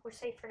 we're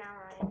safe for now,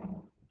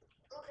 Ryan.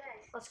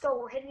 Okay. Let's go.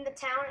 We're heading to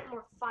town and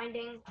we're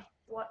finding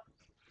what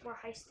we're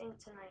heisting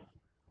tonight.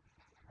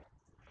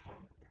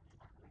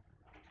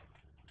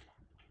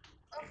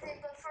 Okay,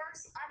 but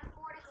first I'm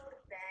going to go to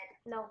bed.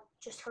 No,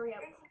 just hurry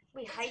up.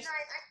 We heist.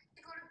 Tonight I need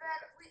to go to bed.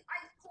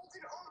 I pulled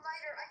an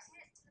all-nighter. I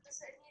can't do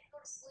this. I need to go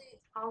to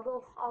sleep. I'll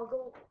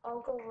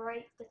go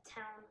right to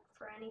town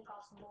for any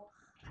possible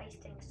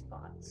heisting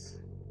spots.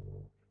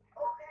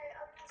 Okay,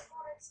 I just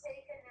want to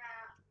take a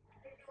nap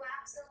and do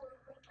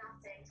absolutely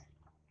nothing.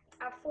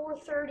 At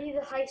 4:30,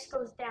 the heist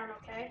goes down.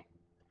 Okay.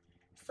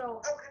 So,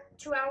 Okay.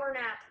 2-hour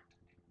nap.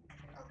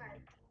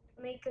 Okay.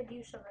 Make good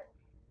use of it.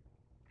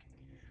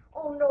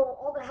 Oh no!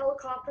 All the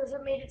helicopters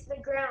have made it to the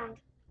ground.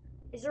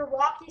 Is your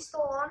walkie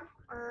still on,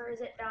 or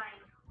is it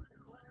dying?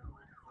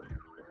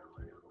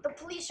 The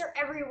police are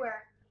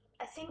everywhere.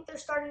 I think they're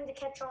starting to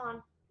catch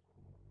on.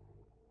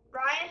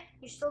 Ryan,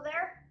 you still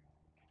there?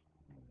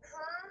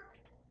 Huh?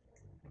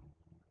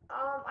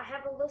 I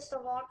have a list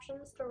of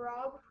options to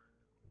rob.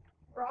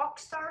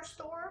 Rockstar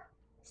store,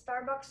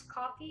 Starbucks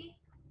coffee,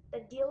 the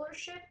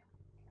dealership.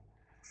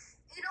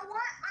 You know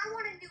what? I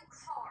want a new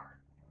car.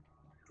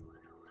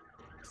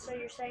 So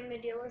you're saying the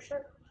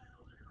dealership?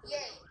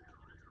 Yay.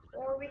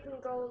 Or we can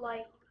go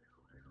like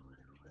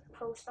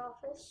post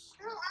office.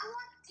 No, I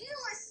want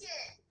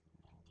dealership.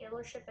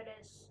 Dealership it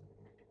is.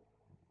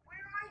 Where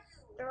are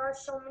you? There are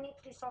so many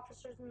police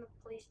officers in the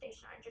police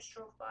station. I just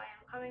drove by.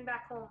 I'm coming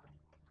back home.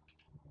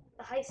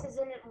 The heist is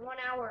in 1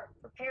 hour.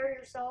 Prepare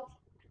yourself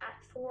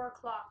at 4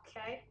 o'clock,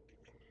 okay?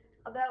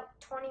 About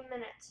 20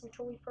 minutes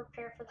until we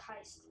prepare for the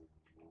heist.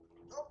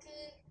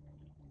 Okay.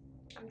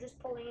 I'm just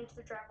pulling into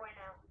the driveway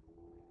now.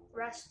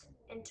 Rest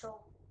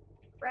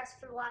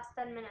for the last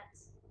 10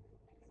 minutes.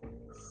 I'm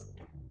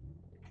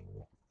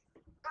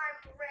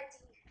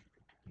ready.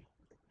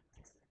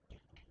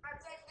 I'm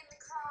getting in the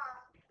car.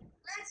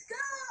 Let's go!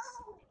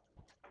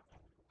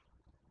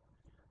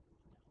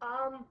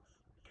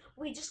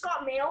 We just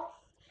got mail,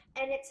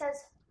 and it says,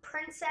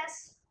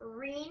 Princess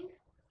Reen,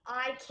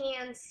 I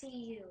can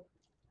see you.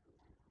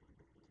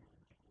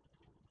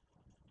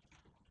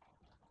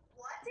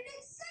 What did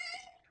it say?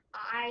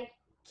 I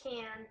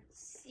can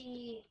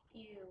see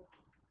you.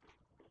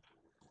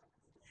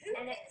 Who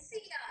And can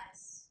see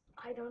us?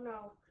 I don't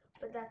know,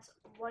 but that's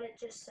what it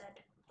just said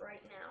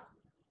right now.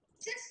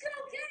 Just go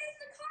get in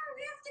the car.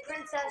 We have to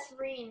Princess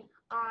Reen,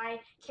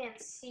 I can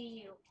see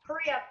you.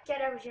 Hurry up,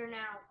 get out of here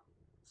now.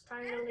 It's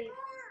time to leave.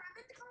 I'm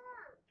in the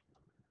car.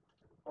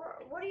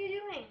 Or what are you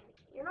doing?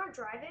 You're not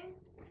driving?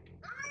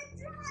 I'm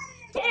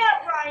driving. Get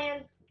out,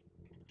 Ryan!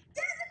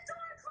 There's a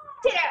dark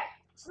car. Get out!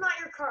 It's not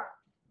your car.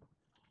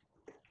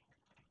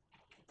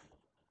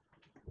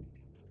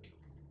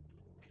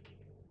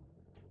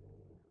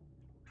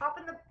 Hop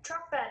in the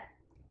truck bed.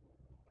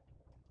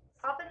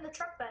 Hop in the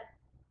truck bed.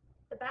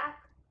 The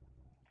back.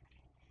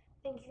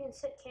 Think you can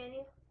sit, can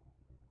you?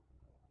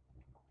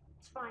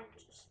 It's fine,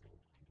 just...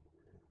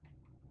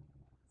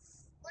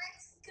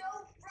 Let's go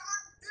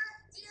rob the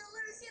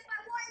dealership. I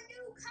want a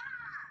new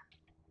car.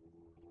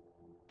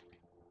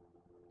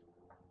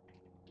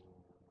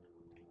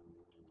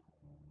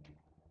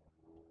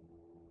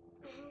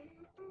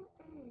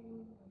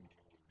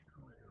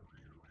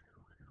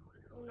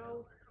 Oh no.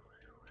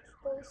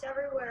 There's police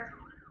everywhere.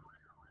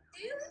 Do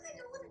you even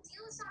know what a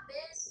dealer shop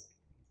is?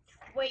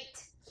 Wait,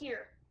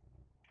 here.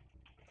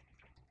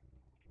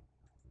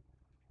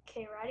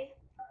 Okay, ready?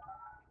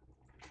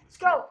 Let's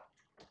go!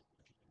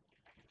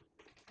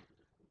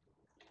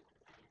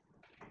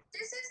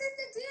 This isn't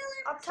the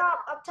dealer. Up top,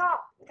 up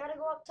top. Gotta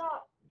go up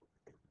top.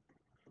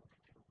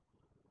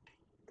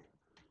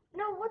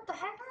 No, what the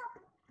heck?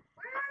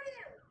 Where are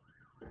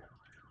you?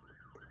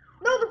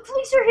 No, the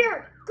police are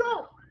here!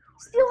 Go!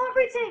 Steal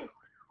everything!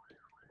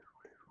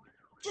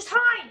 Just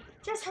hide!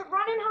 Just run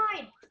and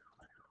hide!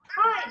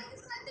 Hide! I'm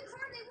inside the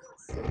car. They won't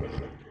see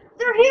me.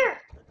 They're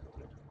here!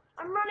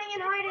 I'm running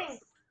and hiding!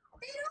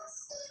 They don't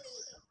see me.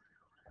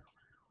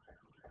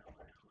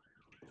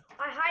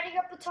 I'm hiding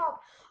up the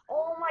top.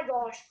 Oh my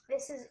gosh,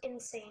 this is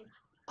insane.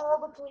 All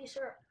the police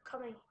are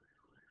coming.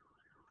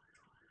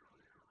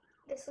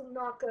 This is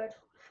not good.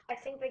 I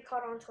think they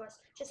caught on to us.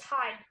 Just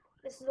hide.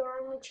 This is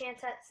our only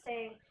chance at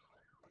staying.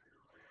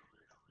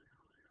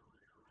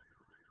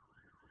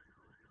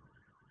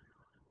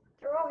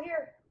 They're all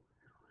here.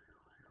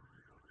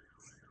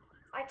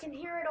 I can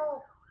hear it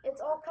all. It's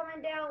all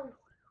coming down.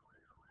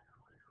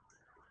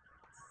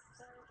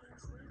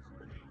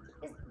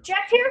 Is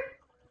Jeff here?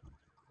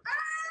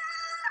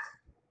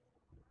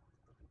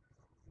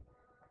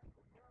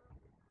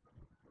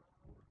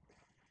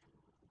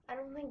 I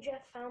don't think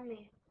Jeff found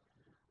me.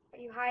 Are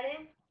you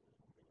hiding?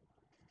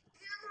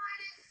 Yeah, I'm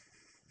hiding.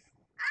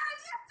 Ah,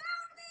 you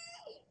found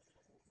me.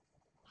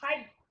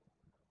 Hide.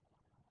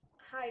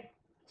 Hide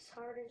as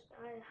hard as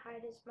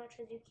hide as much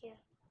as you can.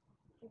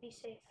 And be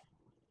safe.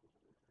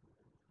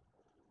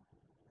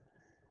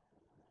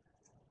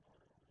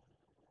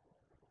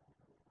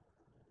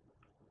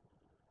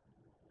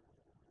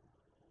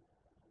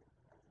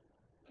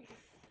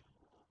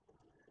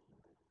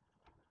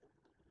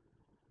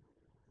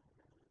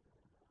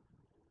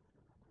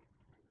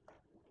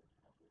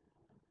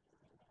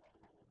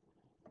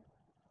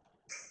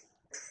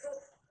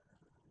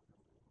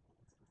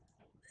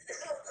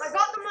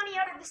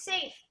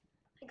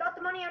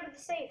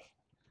 safe.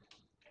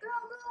 Go,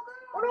 go, go.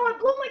 Oh no, I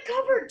blew my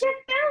cover.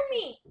 Jeff found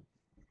me.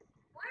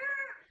 Where are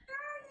you?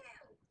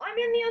 I'm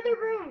in the other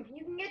room.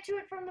 You can get to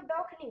it from the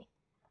balcony.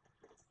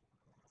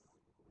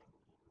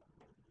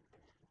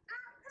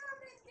 I'm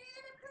coming,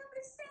 man. I'm coming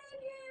to save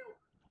you.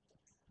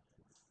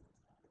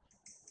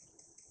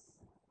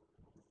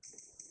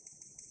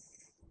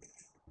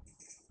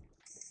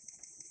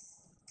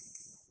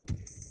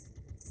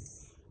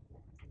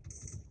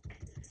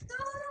 Go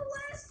to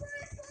west, my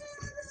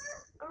father.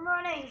 I'm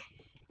running.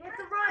 You have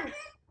to run. I'm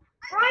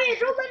Ryan,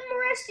 don't let him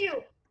arrest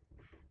you.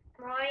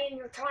 Ryan,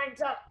 your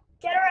time's up.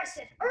 Get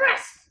arrested.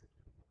 Arrest!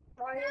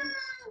 Ryan.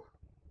 No.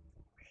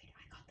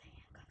 I got the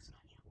handcuffs on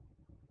you.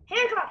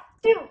 Handcuff!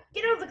 Dude,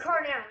 get out of the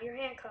car now. You're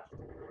handcuffed.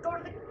 Go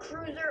to the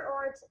cruiser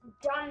or it's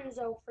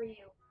donezo for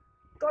you.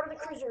 Go to the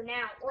cruiser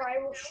now or I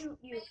will shoot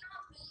you.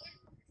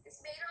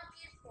 This may not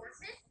be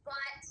enforcement,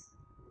 but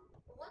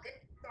look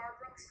at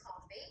Starbucks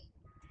coffee.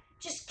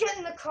 Just get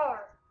in the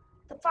car.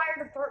 The fire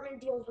department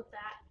deals with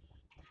that.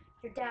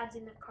 Your dad's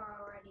in the car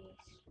already.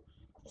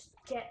 Just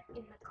get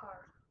in the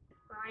car.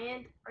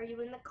 Ryan, are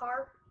you in the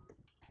car?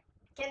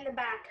 Get in the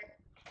back.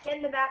 Get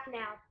in the back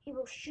now. He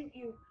will shoot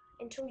you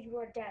until you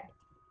are dead.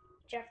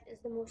 Jeff is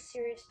the most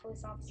serious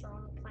police officer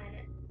on the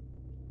planet.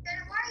 Then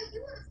why are you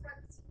in the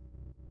front seat?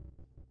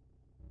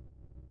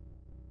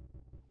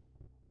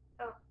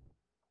 Oh.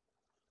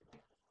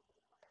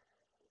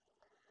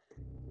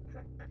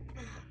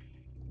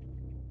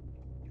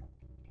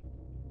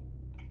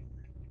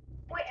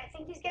 Wait, I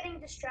think he's getting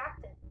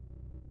distracted.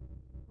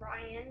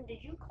 Ryan,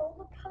 did you call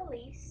the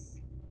police?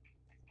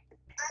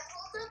 I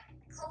called up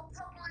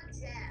Colton on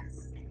Jeff.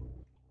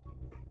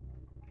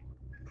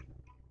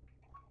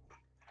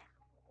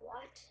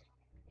 What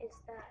is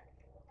that?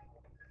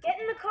 Get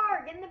in the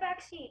car. Get in the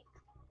back seat.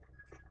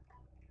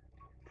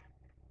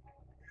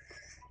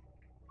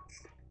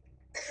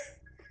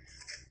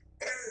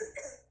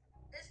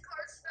 This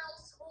car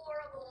smells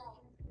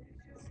horrible.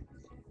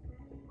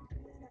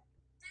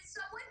 Did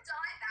someone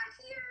die back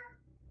here?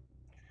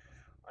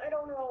 I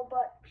don't know,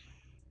 but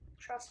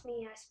trust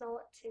me, I smell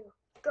it too.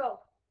 Go.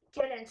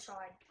 Get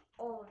inside.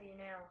 All of you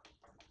now.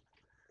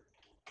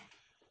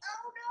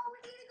 Oh no, we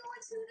need to go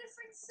in 2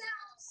 different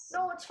cells.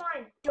 No, it's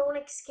fine. Don't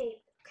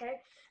escape,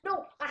 okay?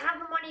 No, I have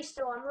the money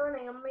still. I'm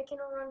running. I'm making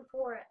a run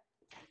for it.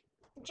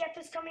 Jeff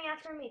is coming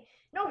after me.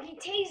 No, he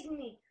tased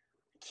me.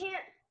 I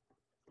can't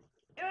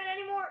do it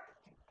anymore.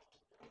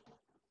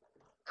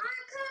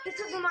 I'm coming. He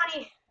took the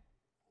money.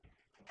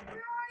 Where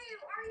are you?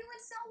 Are you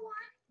in cell 1?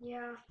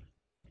 Yeah.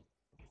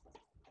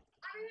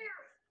 I'm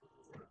here.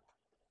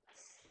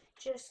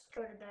 Just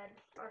go to bed.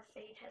 Our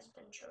fate has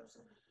been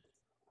chosen.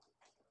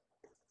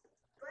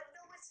 But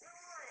no, it's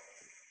not.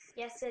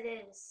 Yes, it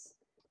is.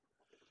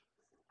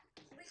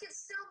 We can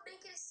still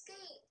make an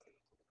escape.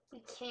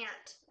 We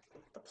can't.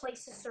 The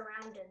place is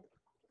surrounded.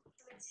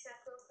 Let me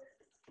check over.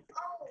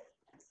 Oh.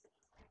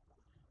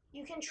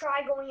 You can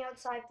try going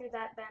outside through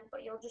that vent,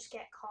 but you'll just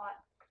get caught.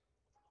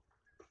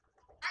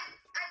 I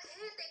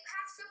can't. They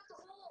patched up the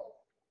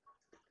hole.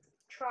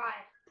 Try.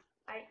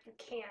 You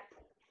can't.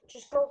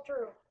 Just go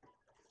through.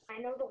 I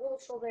know the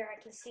hole's still there.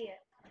 I can see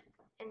it.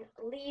 And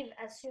leave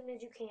as soon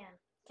as you can.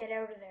 Get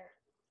out of there.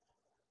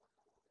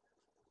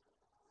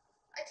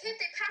 I can't.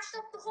 They patched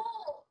up the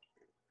hole.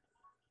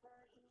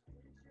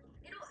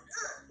 You know,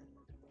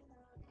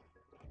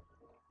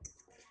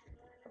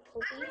 The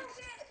I police? broke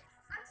it.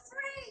 I'm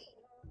free.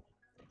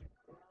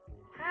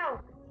 How?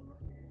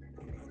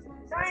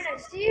 Ryan, I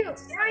see you.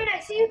 Ryan, I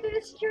see you through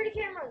the security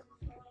cameras.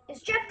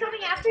 Is Jeff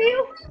coming after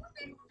you?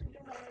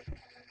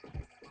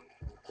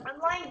 I'm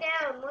lying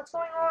down. What's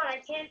going on? I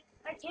can't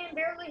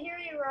barely hear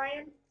you,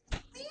 Ryan.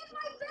 Me and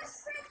my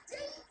best friend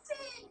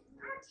Dathan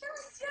are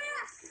killing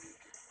Jeff.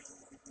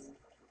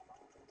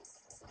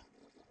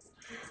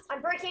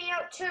 I'm breaking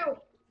out too.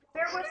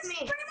 Bear with This me.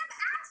 random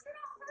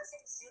astronaut person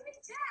shooting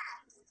Jeff.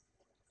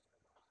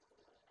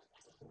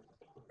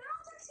 No,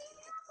 they're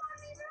teaming up on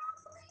me. They're all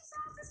police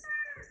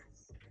officers.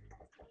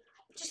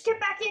 Just get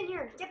back in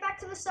here. Get back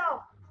to the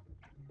cell.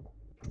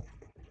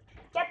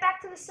 Get back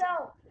to the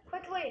cell.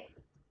 Quickly.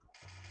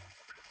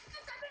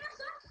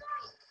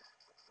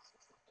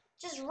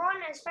 Just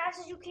run as fast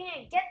as you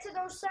can. Get to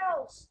those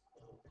cells.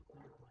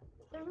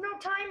 There's no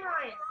time,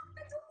 Ryan. Unlock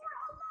the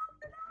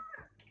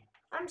door.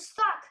 I'm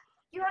stuck.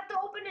 You have to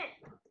open it.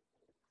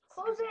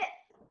 Close it.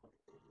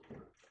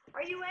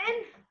 Are you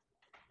in?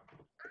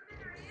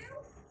 Are you?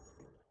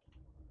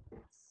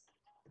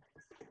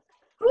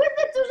 Who is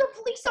it? There's a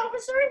police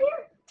officer in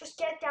here. Just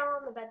get down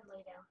on the bed and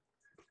lay down.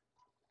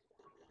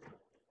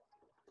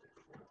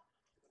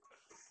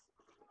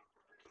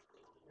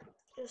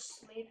 Just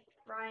sleep,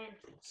 Ryan.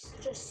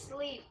 Just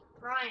sleep,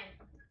 Ryan.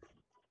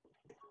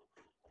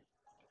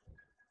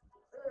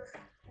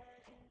 Ugh.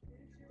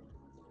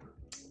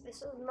 This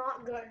is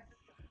not good. I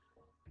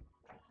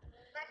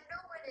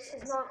know it is.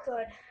 This is not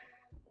good.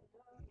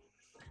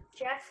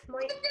 Jeff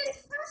might. Look at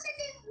this person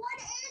named One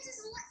Ant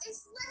is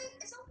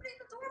opening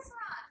the door for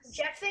us.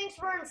 Jeff thinks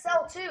we're in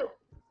cell 2.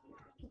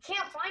 He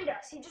can't find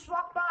us. He just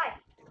walked by.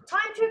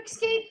 Time to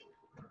escape.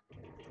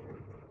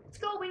 Let's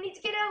go. We need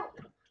to get out.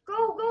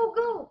 Go, go,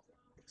 go.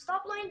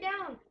 Stop lying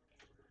down.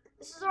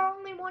 This is our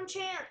only one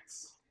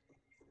chance.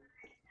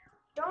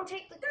 Don't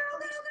take the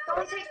police.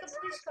 Don't take the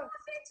police car.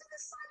 Into the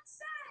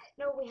sunset.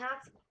 No, we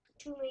have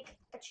to make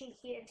a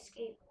cheeky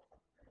escape.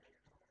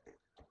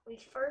 We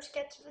first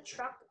get to the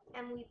truck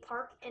and we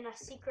park in a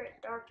secret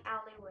dark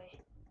alleyway.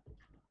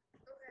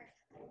 Okay.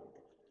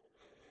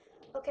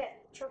 Okay,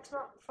 truck's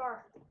not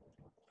far.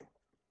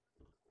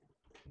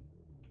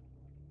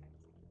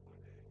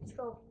 Let's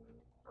go.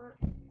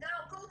 No,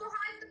 go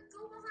behind the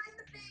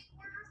thing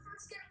where our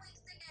first getaway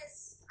thing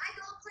is. I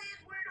know a plan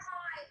where to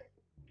hide.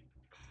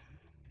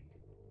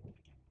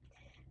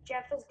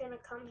 Jeff is gonna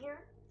come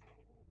here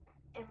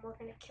and we're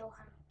gonna kill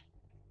him.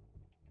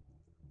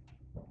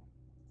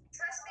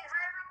 Trust me,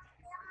 hide around the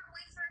corner and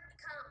wait for him to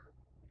come.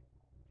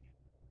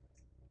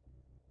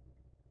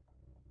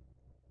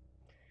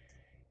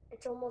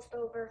 It's almost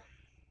over.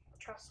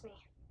 Trust me.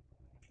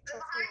 I'm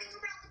hiding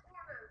around the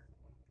corner.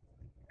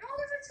 No,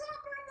 there's a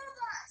chopper above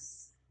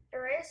us.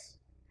 There is?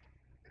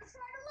 They're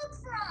trying to look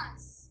for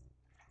us.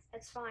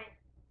 It's fine.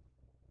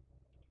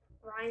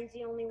 Ryan's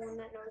the only one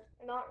that knows.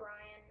 Not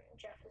Ryan.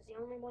 Jeff is the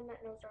only one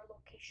that knows our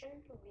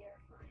location. We are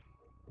fine.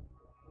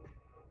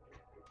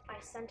 I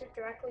sent it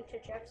directly to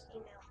Jeff's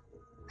email.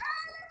 There's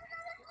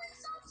another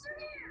police officer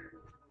here.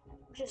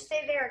 Just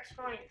stay there. It's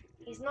fine.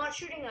 He's not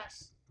shooting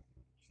us.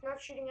 He's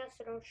not shooting us,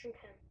 so don't shoot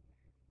him.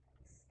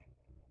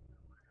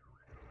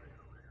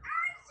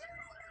 I'm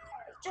shooting you.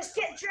 Just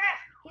get Jeff.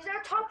 He's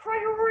our top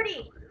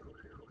priority.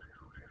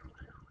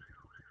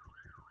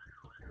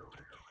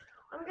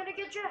 I'm gonna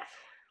get Jeff.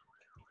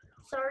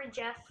 Sorry,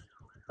 Jeff,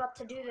 about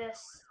to do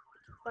this,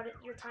 but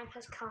your time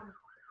has come.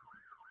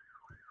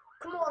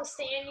 Come on,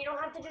 Stan. You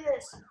don't have to do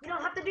this. You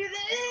don't have to do this.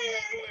 Hey.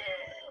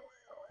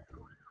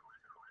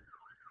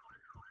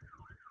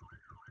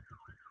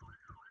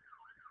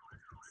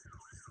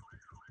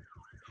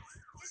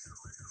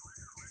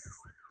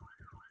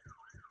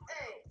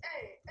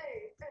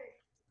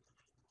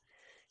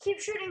 Keep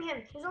shooting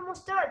him. He's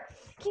almost done.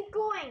 Keep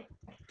going.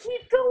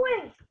 Keep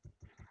going.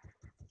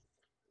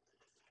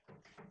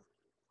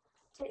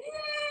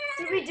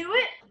 Did we do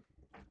it?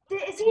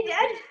 Is he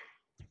dead?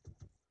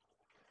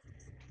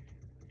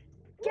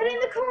 Get in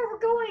the car. We're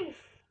going.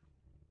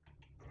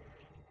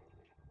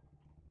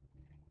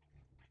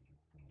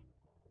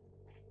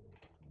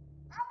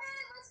 I'm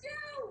in. Let's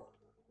go.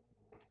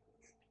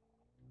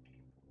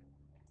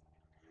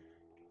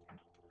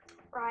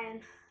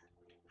 Ryan,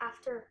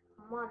 after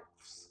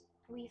months,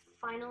 we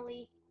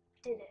finally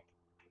did it.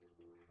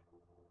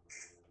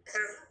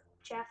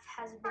 Jeff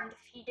has been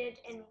defeated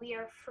and we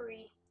are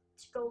free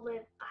to go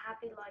live a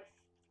happy life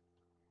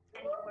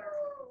anywhere.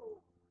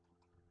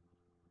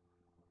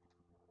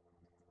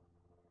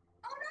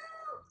 Oh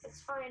no!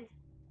 It's fine.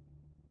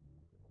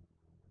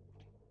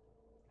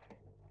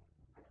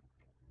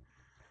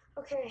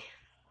 Okay.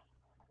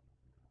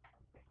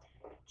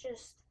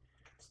 Just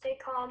stay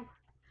calm.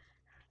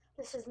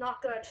 This is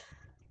not good.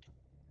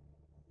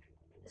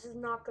 This is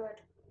not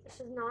good. This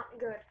is not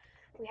good.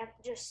 We have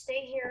to just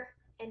stay here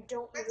and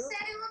don't I'm move.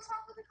 standing on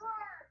top of the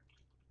car.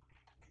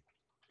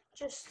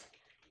 Just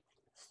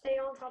stay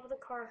on top of the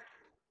car.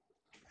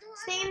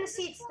 Stay in the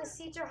seats. The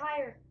seats are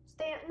higher.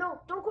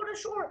 No, don't go to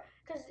shore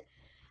because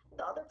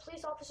the other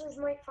police officers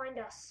might find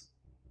us.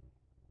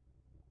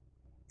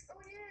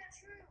 Oh yeah,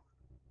 true.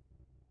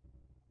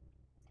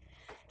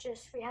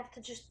 We have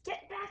to just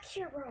get back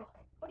here, bro.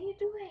 What are you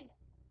doing?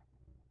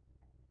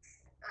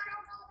 I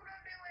don't know what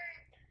I'm doing.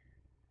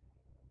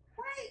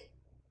 Wait.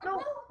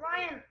 No,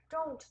 Ryan,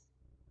 don't.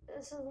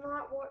 This is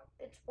not what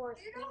it's worth.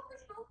 Do you know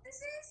whose boat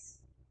this is?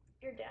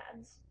 Your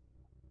dad's.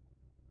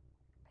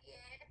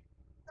 Yeah.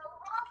 So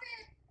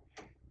Robin.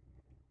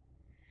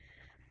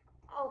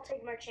 I'll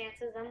take my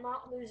chances. I'm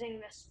not losing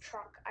this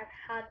truck. I've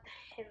had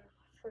him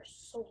for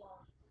so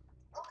long.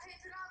 Okay,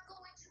 then I'm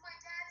going to my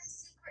dad's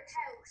secret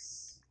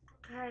house.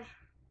 Okay.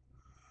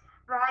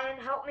 Ryan,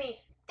 help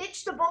me.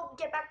 Ditch the boat and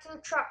get back to the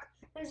truck.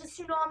 There's a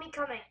tsunami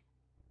coming.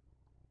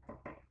 Okay,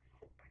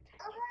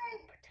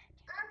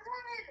 I'm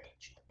coming.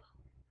 Ditch the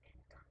boat and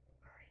come.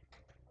 Hurry.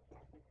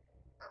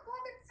 I'm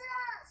coming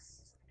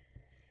fast.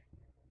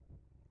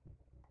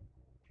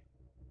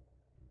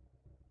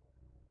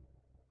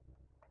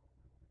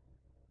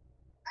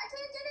 I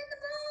can't get in the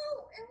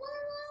boat. It won't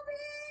allow me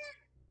in.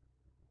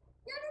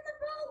 Get in the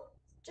boat.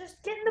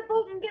 Just get in the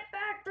boat and get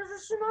back. There's a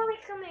tsunami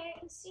coming. I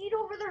can see it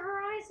over the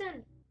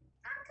horizon.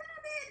 I'm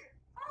coming.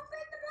 Hop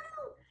in the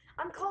boat.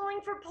 I'm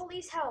calling for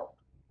police help.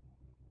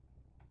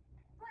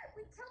 But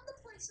we killed the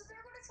police, so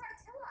they're going to try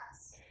to kill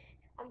us.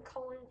 I'm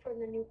calling for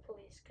the new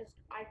police because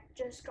I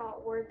just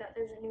got word that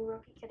there's a new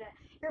rookie cadet.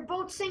 Your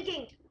boat's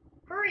sinking.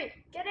 Hurry,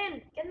 get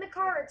in. Get in the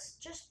car. It's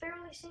just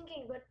barely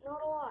sinking, but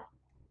not a lot.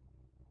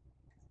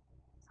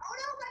 Oh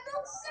no, my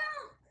boat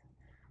sunk.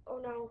 Oh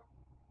no,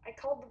 I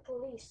called the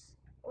police.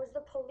 Where's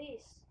the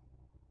police?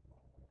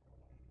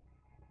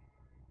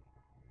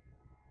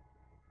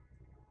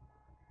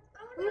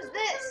 Oh, Who's no,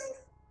 this?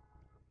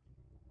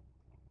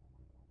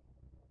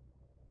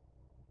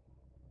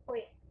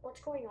 Wait,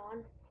 what's going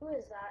on? Who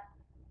is that?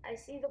 I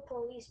see the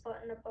police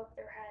button above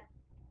their head.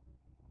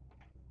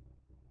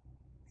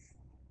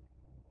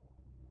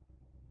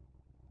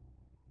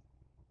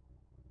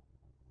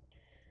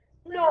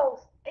 No,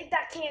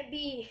 that can't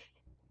be.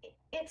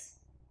 It's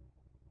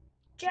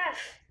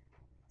Jeff.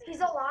 He's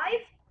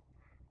alive?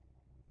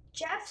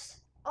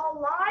 Jeff's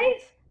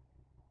alive?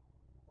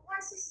 Why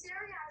is he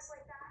staring at us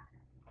like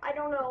that? I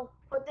don't know,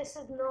 but this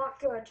is not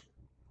good.